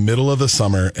in the middle of the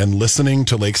summer and listening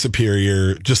to Lake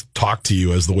Superior just talk to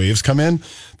you as the waves come in,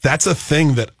 that's a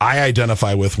thing that I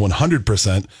identify with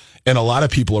 100%. And a lot of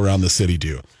people around the city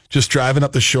do. Just driving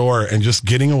up the shore and just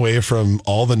getting away from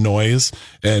all the noise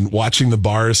and watching the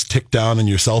bars tick down on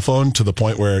your cell phone to the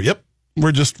point where,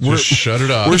 we're shut it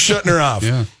off. We're shutting her off.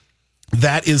 Yeah.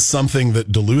 That is something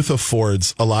that Duluth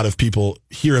affords a lot of people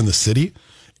here in the city.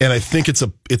 And I think it's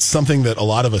something that a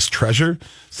lot of us treasure.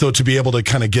 So to be able to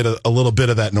kind of get a little bit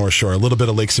of that North Shore, a little bit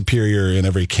of Lake Superior in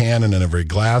every can and in every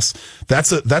glass,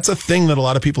 that's a thing that a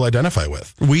lot of people identify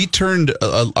with. We turned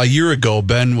a year ago.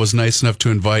 Ben was nice enough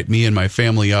to invite me and my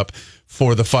family up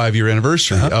for the 5-year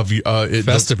anniversary of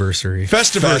Festiversary.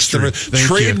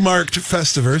 Trademarked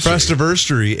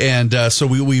Festiversary. And so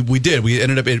we did. We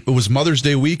ended up, it was Mother's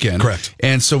Day weekend. Correct.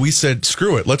 And so we said,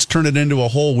 screw it. Let's turn it into a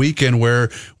whole weekend where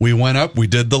we went up, we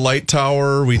did the Light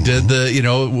Tower, we did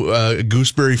the,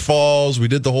 Gooseberry Falls, we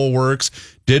did the whole works,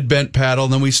 did Bent Paddle,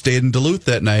 and then we stayed in Duluth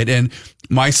that night. And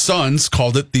my sons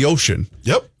called it the ocean.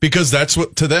 Yep. Because that's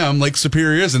what to them Lake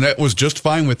Superior is, and that was just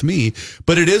fine with me.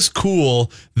 But it is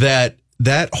cool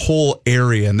that whole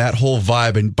area and that whole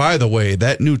vibe. And by the way,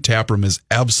 that new tap room is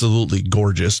absolutely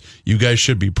gorgeous. You guys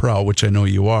should be proud, which I know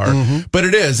you are. But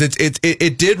it is.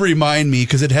 It did remind me,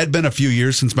 because it had been a few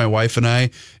years since my wife and I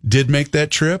did make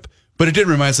that trip. But it did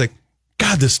remind us, like,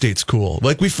 God, this state's cool.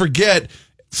 Like, we forget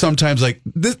sometimes, like,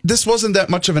 this wasn't that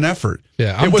much of an effort.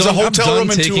 Yeah, it was a hotel room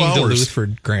in 2 hours. Duluth for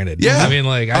granted. Yeah, I mean,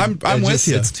 like, I'm with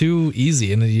you. It's too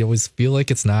easy, and you always feel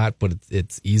like it's not, but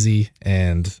it's easy.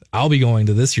 And I'll be going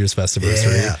to this year's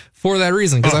Festiversary for that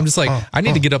reason, because I'm just like, I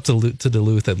need to get up to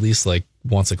Duluth at least like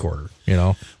once a quarter.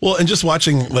 Well, and just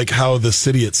watching like how the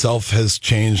city itself has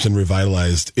changed and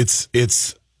revitalized. It's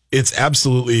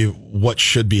absolutely what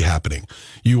should be happening.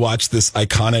 You watch this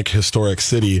iconic historic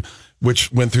city,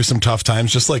 which went through some tough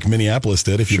times, just like Minneapolis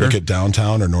did. If you look at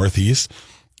downtown or Northeast,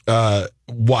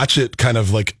 watch it kind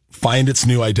of like find its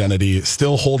new identity,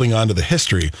 still holding on to the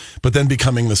history, but then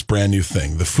becoming this brand new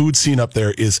thing. The food scene up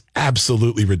there is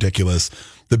absolutely ridiculous.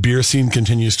 The beer scene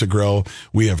continues to grow.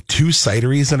 We have 2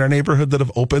 cideries in our neighborhood that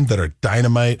have opened that are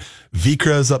dynamite.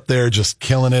 Vikra's up there just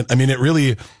killing it. I mean, it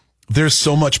really, there's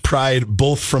so much pride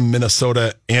both from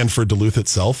Minnesota and for Duluth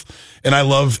itself. And I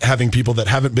love having people that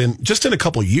haven't been just in a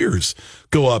couple years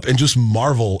go up and just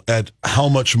marvel at how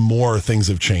much more things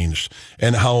have changed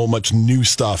and how much new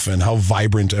stuff and how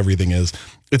vibrant everything is.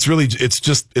 It's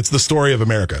the story of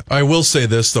America. I will say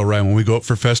this though, Ryan, when we go up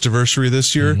for Festiversary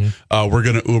this year, we're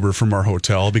going to Uber from our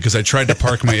hotel because I tried to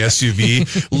park my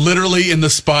SUV literally in the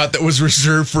spot that was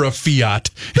reserved for a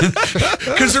Fiat.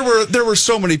 Because there were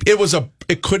so many,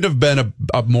 it couldn't have been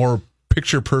a more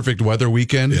picture perfect weather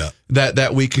weekend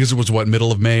that week, because it was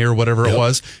middle of May or whatever it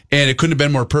was, and it couldn't have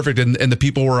been more perfect, and the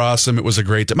people were awesome. It was a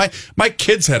great time. My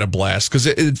kids had a blast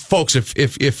because folks,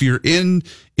 if you're in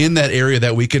that area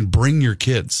that weekend, bring your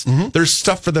kids. There's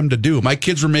stuff for them to do. My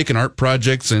kids were making art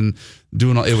projects and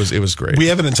doing all, it was great. We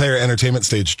have an entire entertainment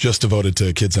stage just devoted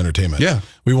to kids entertainment. Yeah,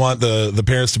 we want the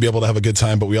parents to be able to have a good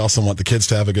time, but we also want the kids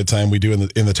to have a good time. We do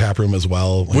in the tap room as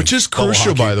well, which is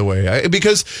crucial, by the way,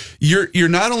 because you're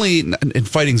not only, and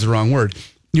fighting's the wrong word,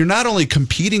 you're not only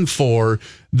competing for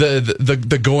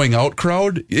the going out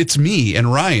crowd. It's me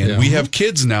and Ryan. Yeah. We have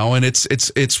kids now, and it's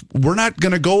we're not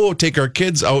going to go take our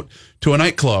kids out to a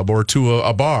nightclub or to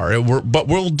a bar, but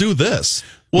we'll do this,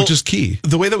 which is key.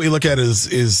 The way that we look at it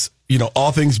is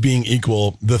all things being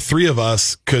equal, the three of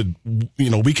us could,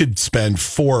 we could spend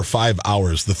 4 or 5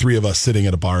 hours, the three of us sitting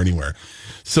at a bar anywhere.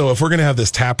 So if we're going to have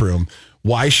this tap room,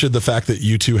 why should the fact that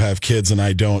you two have kids and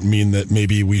I don't mean that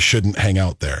maybe we shouldn't hang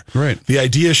out there? Right. The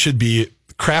idea should be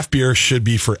craft beer should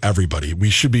be for everybody.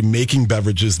 We should be making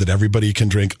beverages that everybody can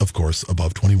drink, of course,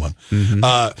 above 21.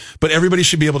 But everybody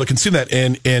should be able to consume that.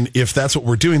 And if that's what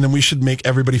we're doing, then we should make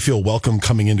everybody feel welcome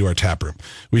coming into our tap room.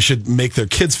 We should make their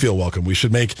kids feel welcome. We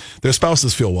should make their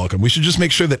spouses feel welcome. We should just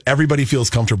make sure that everybody feels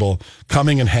comfortable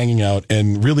coming and hanging out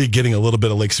and really getting a little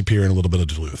bit of Lake Superior and a little bit of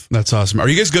Duluth. That's awesome. Are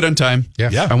you guys good on time?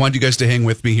 Yeah. I want you guys to hang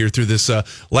with me here through this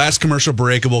last commercial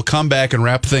break, and we'll come back and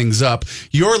wrap things up.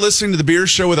 You're listening to The Beer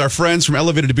Show with our friends from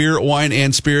Elevated Beer, Wine,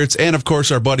 and Spirits, and of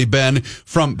course our buddy Ben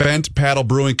from Bent Paddle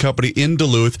Brewing Company in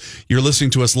Duluth. You're listening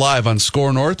to us live on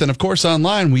Score North, and of course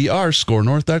online. We are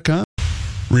scorenorth.com.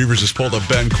 Reavers just pulled up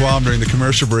Ben Quam during the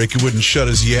commercial break. He wouldn't shut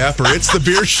his yapper. It's the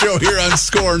Beer Show here on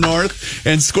Score North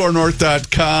and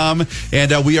scorenorth.com.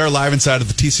 And we are live inside of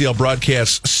the TCL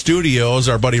broadcast studios.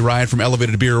 Our buddy Ryan from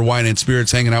Elevated Beer, Wine, and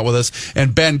Spirits hanging out with us,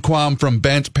 and Ben Quam from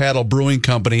Bent Paddle Brewing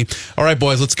Company. All right,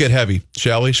 boys, let's get heavy,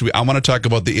 shall we? I want to talk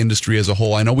about the industry as a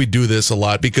whole. I know we do this a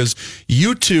lot because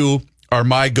you two are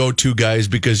my go-to guys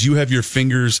because you have your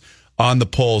fingers on the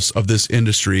pulse of this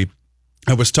industry.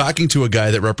 I was talking to a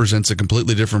guy that represents a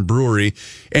completely different brewery,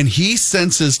 and he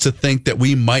senses to think that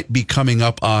we might be coming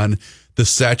up on the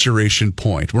saturation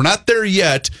point. We're not there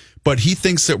yet, but he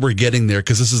thinks that we're getting there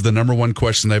because this is the number one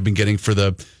question I've been getting for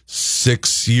the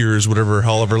 6 years,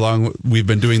 however long we've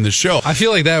been doing this show. I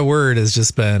feel like that word has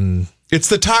just been... It's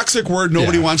the toxic word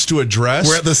nobody wants to address.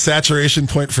 We're at the saturation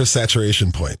point for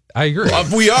saturation point. I agree.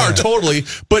 We are, totally.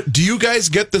 But do you guys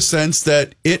get the sense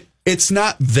that it's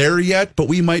not there yet, but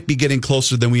we might be getting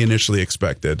closer than we initially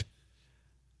expected?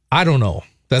 I don't know.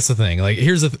 That's the thing. Like,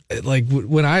 here's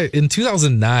in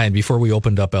 2009, before we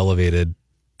opened up Elevated,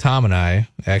 Tom and I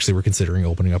actually were considering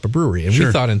opening up a brewery. And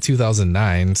we thought in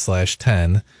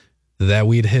 2009/10 that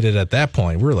we'd hit it at that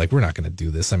point. We were like, we're not going to do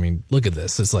this. I mean, look at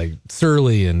this. It's like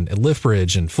Surly and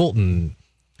Lithbridge and Fulton.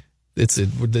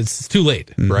 It's too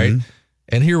late, right?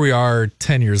 And here we are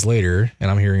 10 years later,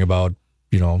 and I'm hearing about,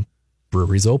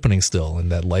 breweries opening still,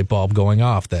 and that light bulb going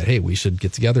off that, hey, we should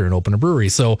get together and open a brewery.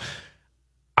 So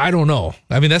I don't know.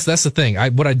 I mean, that's the thing.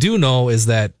 What I do know is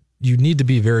that you need to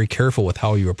be very careful with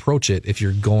how you approach it if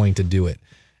you're going to do it.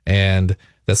 And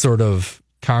that sort of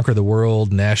conquer the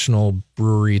world, national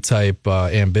brewery type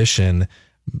ambition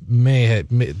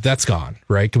that's gone,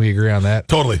 right? Can we agree on that?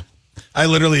 Totally.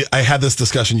 I had this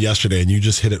discussion yesterday, and you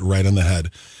just hit it right on the head.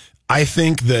 I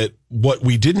think that what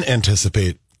we didn't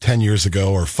anticipate 10 years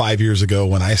ago or 5 years ago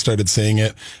when I started saying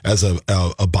it as a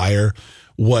buyer,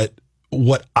 what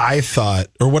I thought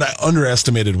or what I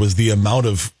underestimated was the amount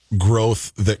of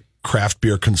growth that craft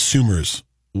beer consumers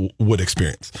would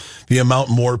experience. The amount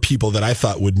more people that I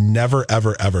thought would never,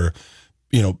 ever, ever,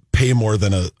 pay more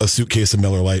than a suitcase of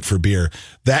Miller Lite for beer.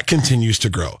 That continues to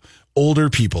grow. Older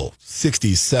people,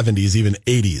 60s, 70s, even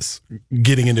 80s,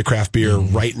 getting into craft beer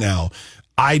right now.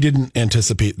 I didn't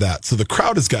anticipate that. So the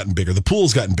crowd has gotten bigger. The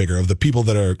pool's gotten bigger of the people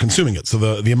that are consuming it. So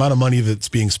the amount of money that's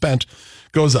being spent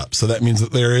goes up. So that means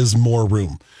that there is more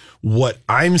room. What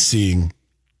I'm seeing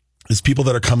is people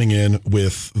that are coming in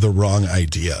with the wrong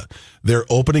idea. They're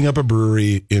opening up a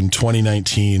brewery in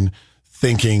 2019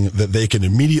 thinking that they can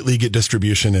immediately get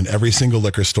distribution in every single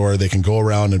liquor store. They can go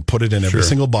around and put it in every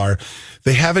single bar.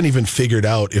 They haven't even figured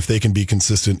out if they can be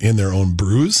consistent in their own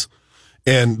brews.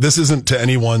 And this isn't to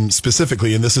anyone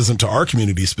specifically, and this isn't to our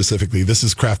community specifically. This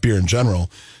is craft beer in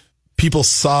general. People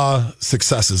saw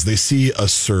successes. They see a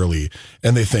Surly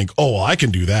and they think, oh, well, I can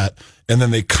do that. And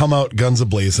then they come out guns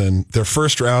a-blazing. Their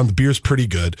first round, the beer's pretty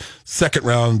good. Second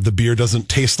round, the beer doesn't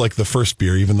taste like the first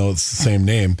beer, even though it's the same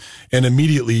name. And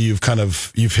immediately you've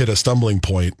hit a stumbling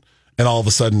point, and all of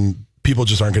a sudden people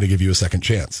just aren't going to give you a second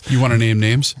chance. You want to name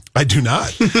names? I do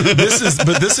not. This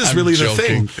is really the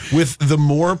thing. With the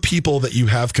more people that you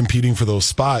have competing for those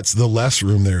spots, the less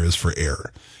room there is for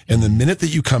error. And the minute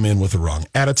that you come in with the wrong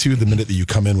attitude, the minute that you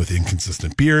come in with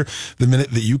inconsistent beer, the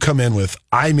minute that you come in with,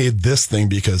 I made this thing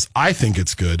because I think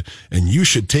it's good and you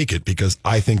should take it because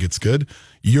I think it's good,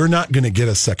 you're not going to get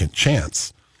a second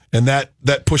chance. And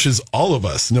that pushes all of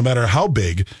us, no matter how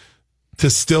big, to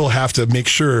still have to make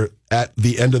sure at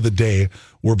the end of the day,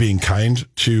 we're being kind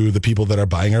to the people that are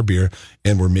buying our beer,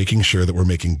 and we're making sure that we're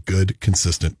making good,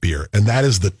 consistent beer. And that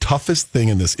is the toughest thing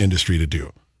in this industry to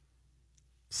do.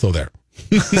 So there.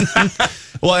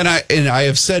 Well, and I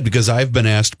have said, because I've been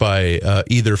asked by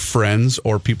either friends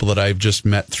or people that I've just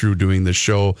met through doing this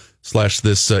show /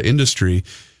 this industry,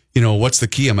 what's the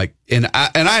key? I'm like, and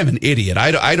I'm an idiot.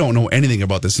 I don't know anything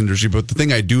about this industry, but the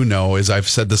thing I do know is I've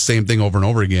said the same thing over and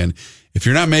over again. If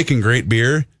you're not making great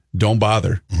beer, don't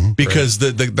bother, because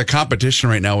the competition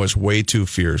right now is way too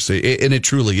fierce, and it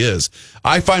truly is.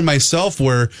 I find myself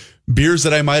where beers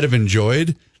that I might have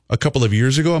enjoyed a couple of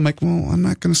years ago, I'm like, well, I'm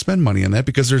not going to spend money on that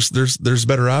because there's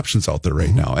better options out there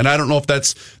right now. And I don't know if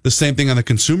that's the same thing on the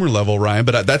consumer level, Ryan,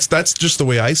 but that's just the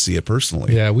way I see it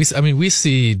personally. Yeah, we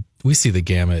see the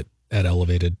gamut at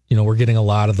Elevated. We're getting a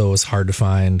lot of those hard to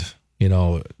find,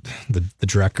 the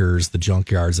Dreckers, the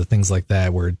junkyards, the things like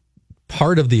that, where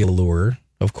part of the allure,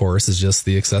 of course, is just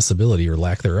the accessibility or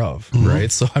lack thereof,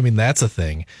 right? So, that's a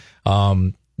thing.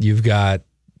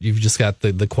 You've just got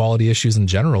the quality issues in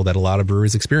general that a lot of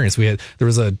breweries experience. There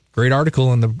was a great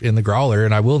article in the Growler,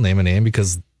 and I will name a name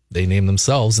because they named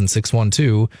themselves in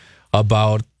 612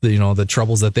 about the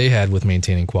troubles that they had with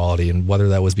maintaining quality, and whether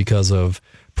that was because of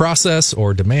process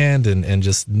or demand and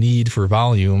just need for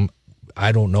volume.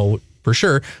 I don't know for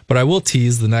sure, but I will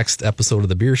tease the next episode of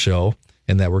the Beer Show,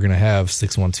 and that we're going to have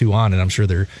 612 on, and I'm sure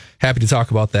they're happy to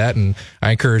talk about that. And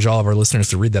I encourage all of our listeners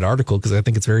to read that article because I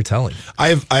think it's very telling.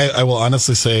 I will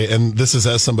honestly say, and this is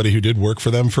as somebody who did work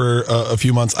for them for a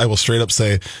few months, I will straight up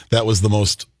say that was the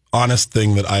most honest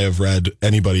thing that I have read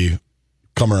anybody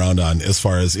come around on as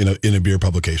far as in a beer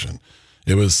publication.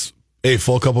 It was a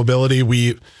full culpability.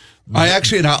 I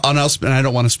actually, and I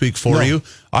don't want to speak for you,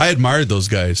 I admired those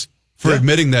guys for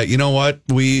admitting that,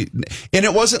 and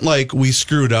it wasn't like we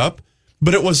screwed up.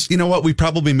 But it was, we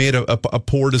probably made a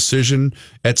poor decision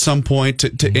at some point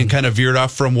and kind of veered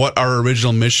off from what our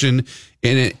original mission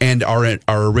and our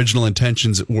original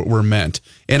intentions were meant.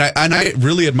 And I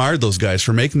really admired those guys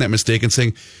for making that mistake and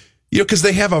saying, because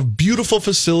they have a beautiful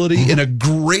facility in a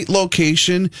great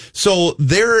location. So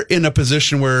they're in a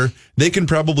position where they can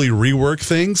probably rework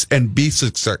things and be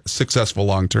successful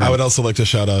long term. I would also like to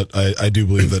shout out, I do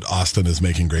believe that Austin is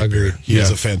making great beer. He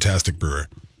is a fantastic brewer.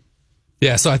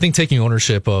 Yeah, so I think taking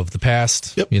ownership of the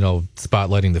past,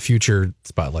 spotlighting the future,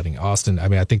 spotlighting Austin.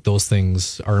 I think those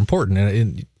things are important,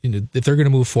 and if they're going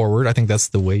to move forward, I think that's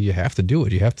the way you have to do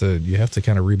it. You have to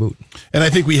kind of reboot. And I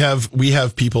think we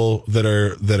have people that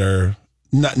are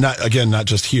not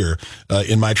just here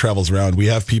in my travels around. We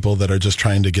have people that are just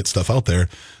trying to get stuff out there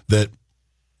that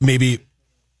maybe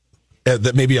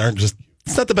aren't just.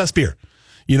 It's not the best beer.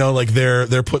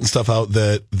 They're putting stuff out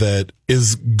that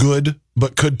is good,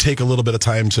 but could take a little bit of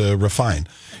time to refine.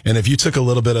 And if you took a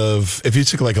little bit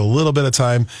of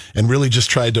time and really just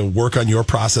tried to work on your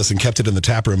process and kept it in the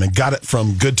tap room and got it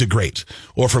from good to great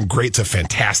or from great to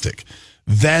fantastic,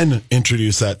 then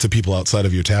introduce that to people outside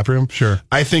of your tap room. Sure.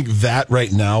 I think that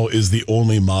right now is the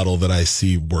only model that I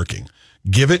see working.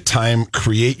 Give it time,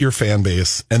 create your fan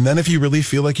base, and then if you really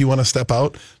feel like you want to step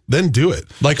out, then do it.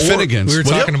 Like Finnegans. We were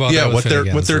talking about that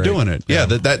with what they're doing it. Yeah,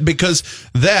 that because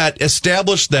that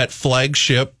established that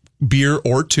flagship beer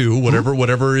or two,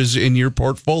 whatever is in your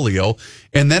portfolio,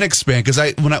 and then expand. Because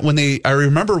I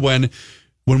remember when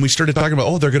we started talking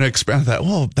about, they're going to expand that.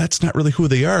 Well, that's not really who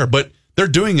they are, but they're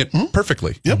doing it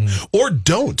perfectly. Yep. Or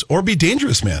don't, or be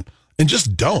dangerous, man. And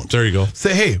just don't. There you go.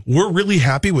 Say, hey, we're really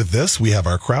happy with this. We have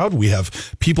our crowd. We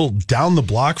have people down the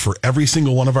block for every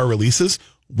single one of our releases.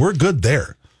 We're good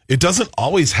there. It doesn't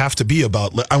always have to be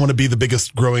about, I want to be the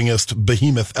biggest, growingest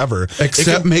behemoth ever.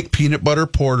 Except make peanut butter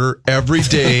porter every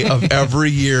day of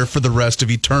every year for the rest of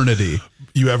eternity.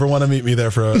 You ever want to meet me there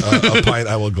for a pint,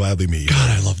 I will gladly meet you.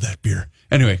 God, I love that beer.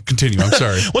 Anyway, continue. I'm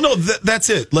sorry. Well, no, that's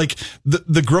it. Like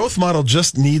the growth model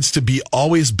just needs to be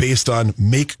always based on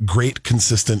make great,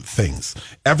 consistent things.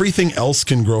 Everything else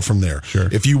can grow from there. Sure.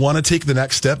 If you want to take the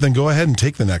next step, then go ahead and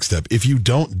take the next step. If you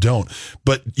don't.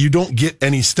 But you don't get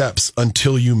any steps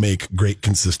until you make great,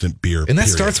 consistent beer. And that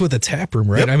starts with the tap room,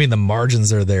 right? Yep. I mean, the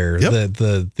margins are there. Yep.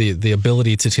 The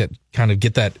ability to kind of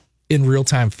get that in real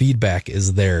time feedback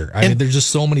is there. I mean, there's just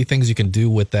so many things you can do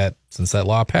with that since that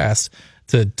law passed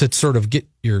to sort of get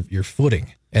your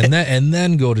footing and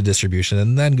then go to distribution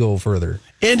and then go further.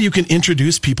 And you can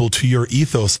introduce people to your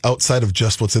ethos outside of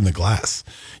just what's in the glass.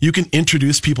 You can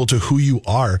introduce people to who you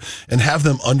are and have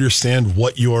them understand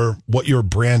what your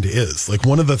brand is. Like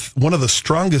one of the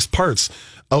strongest parts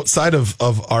outside of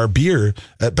our beer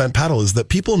at Bent Paddle is that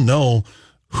people know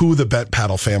who the Bent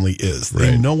Paddle family is.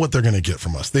 They know what they're going to get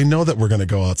from us. They know that we're going to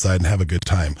go outside and have a good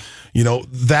time. You know,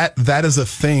 that is a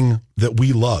thing that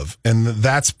we love, and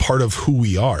that's part of who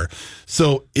we are.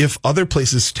 So if other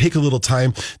places take a little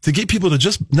time to get people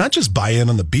to not just buy in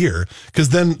on the beer, because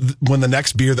then when the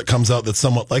next beer that comes out that's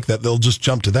somewhat like that, they'll just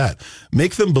jump to that.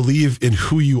 Make them believe in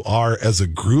who you are as a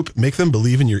group, make them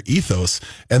believe in your ethos,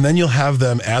 and then you'll have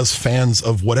them as fans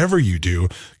of whatever you do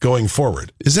going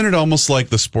forward. Isn't it almost like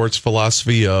the sports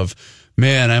philosophy of,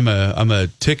 man, I'm a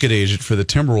ticket agent for the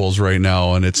Timberwolves right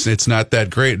now, and it's not that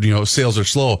great. You know, sales are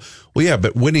slow. Well, yeah,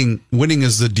 but winning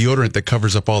is the deodorant that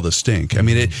covers up all the stink. I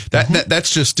mean,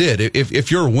 that's just it.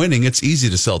 If you're winning, it's easy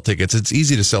to sell tickets. It's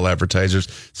easy to sell advertisers.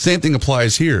 Same thing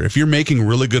applies here. If you're making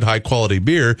really good, high quality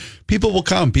beer, people will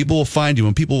come, people will find you,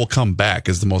 and people will come back.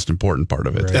 Is the most important part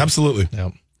of it. Right. Absolutely.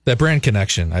 Yep. That brand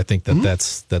connection, I think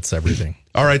that's everything.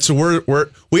 All right, so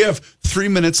we have 3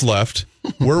 minutes left.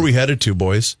 Where are we headed to,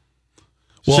 boys?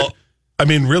 Well, I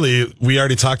mean, really, we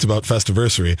already talked about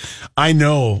Festiversary. I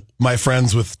know my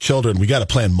friends with children, we got to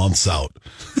plan months out.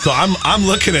 So I'm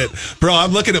looking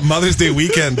at Mother's Day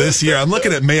weekend this year. I'm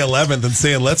looking at May 11th and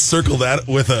saying, let's circle that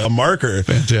with a marker.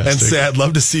 Fantastic. And say, I'd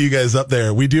love to see you guys up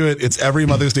there. We do it. It's every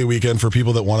Mother's Day weekend for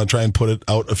people that want to try and put it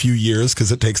out a few years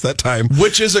because it takes that time.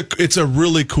 It's a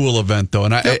really cool event though.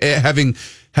 And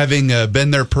having been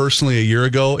there personally a year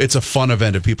ago, it's a fun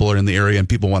event if people are in the area and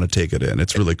people want to take it in.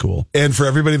 It's really cool. And for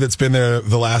everybody that's been there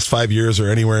the last 5 years or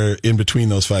anywhere in between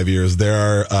those 5 years,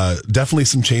 there are definitely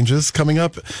some changes coming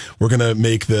up. We're going to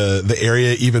make the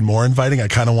area even more inviting. I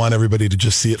kind of want everybody to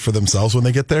just see it for themselves when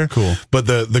they get there. Cool. But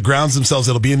the grounds themselves,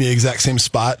 it'll be in the exact same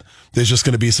spot. There's just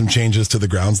going to be some changes to the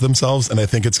grounds themselves. And I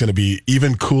think it's going to be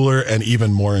even cooler and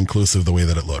even more inclusive the way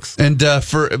that it looks. And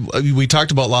we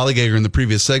talked about Lollygager in the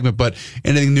previous segment, but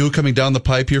anything new coming down the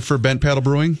pipe here for Bent Paddle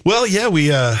Brewing? Well,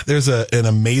 yeah, there's an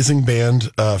amazing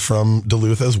band from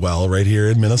Duluth as well, right here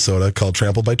in Minnesota, called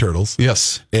Trampled by Turtles.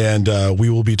 Yes. And we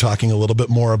will be talking a little bit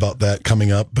more about that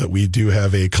coming up, but we do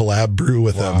have a collab brew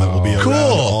with them that will be around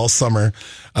all summer.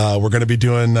 We're going to be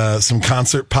doing some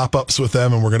concert pop-ups with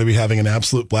them, and we're going to be having an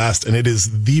absolute blast. And it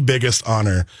is the biggest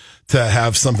honor to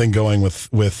have something going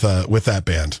with that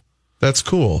band. That's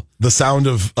cool. The sound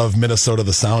of Minnesota,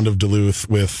 the sound of Duluth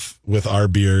with our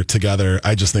beer together.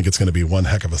 I just think it's going to be one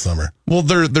heck of a summer. Well,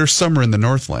 they're summer in the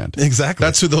Northland. Exactly.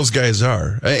 That's who those guys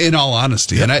are, in all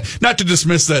honesty. Yep. And not to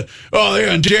dismiss that,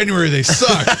 in January they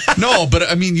suck. No, but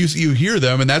I mean, you hear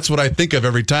them, and that's what I think of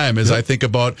every time is I think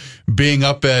about being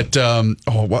up at,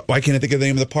 why can't I think of the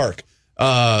name of the park?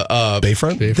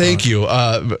 Bayfront. Thank you.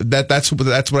 That's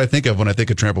what I think of when I think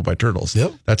of Trampled by Turtles.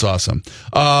 Yep. That's awesome.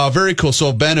 Very cool.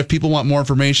 So Ben, if people want more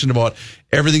information about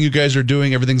everything you guys are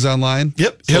doing, everything's online.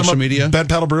 Yep. Social media. Bent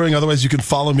Paddle Brewing. Otherwise, you can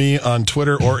follow me on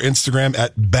Twitter or Instagram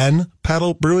at Ben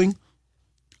Paddle Brewing.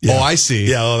 Yeah. Oh, I see.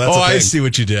 Yeah. Well, that's I see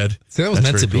what you did. See, that was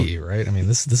meant to be, right? I mean,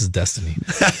 this is destiny.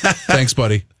 Thanks,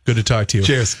 buddy. Good to talk to you.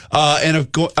 Cheers. And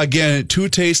again, 2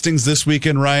 tastings this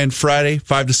weekend, Ryan. Friday,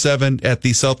 5 to 7 at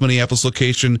the South Minneapolis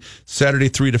location. Saturday,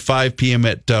 3 to 5 p.m.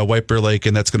 at White Bear Lake,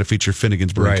 and that's going to feature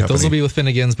Finnegans Brewing Company. Those will be with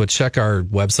Finnegans, but check our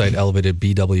website, Elevated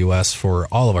BWS, for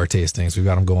all of our tastings. We've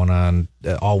got them going on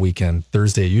all weekend,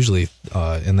 Thursday usually,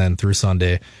 and then through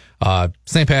Sunday.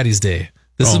 St. Patty's Day.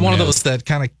 This is one of those that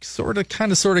kind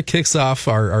of kicks off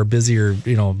our busier,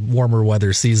 warmer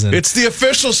weather season. It's the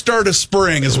official start of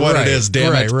spring is what it is,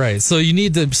 damn it. Right. So you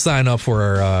need to sign up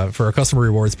for our customer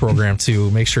rewards program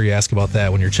too. Make sure you ask about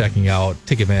that when you're checking out.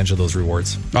 Take advantage of those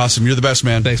rewards. Awesome. You're the best,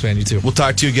 man. Thanks, man. You too. We'll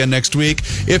talk to you again next week.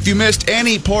 If you missed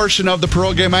any portion of the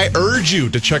program, I urge you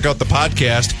to check out the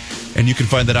podcast. And you can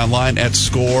find that online at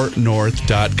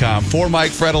scorenorth.com. For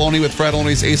Mike Fratelloni with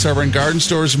Fratelloni's Ace Harbor and Garden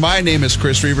Stores, my name is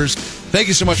Chris Reavers. Thank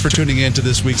you so much for tuning in to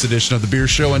this week's edition of The Beer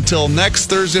Show. Until next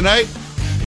Thursday night,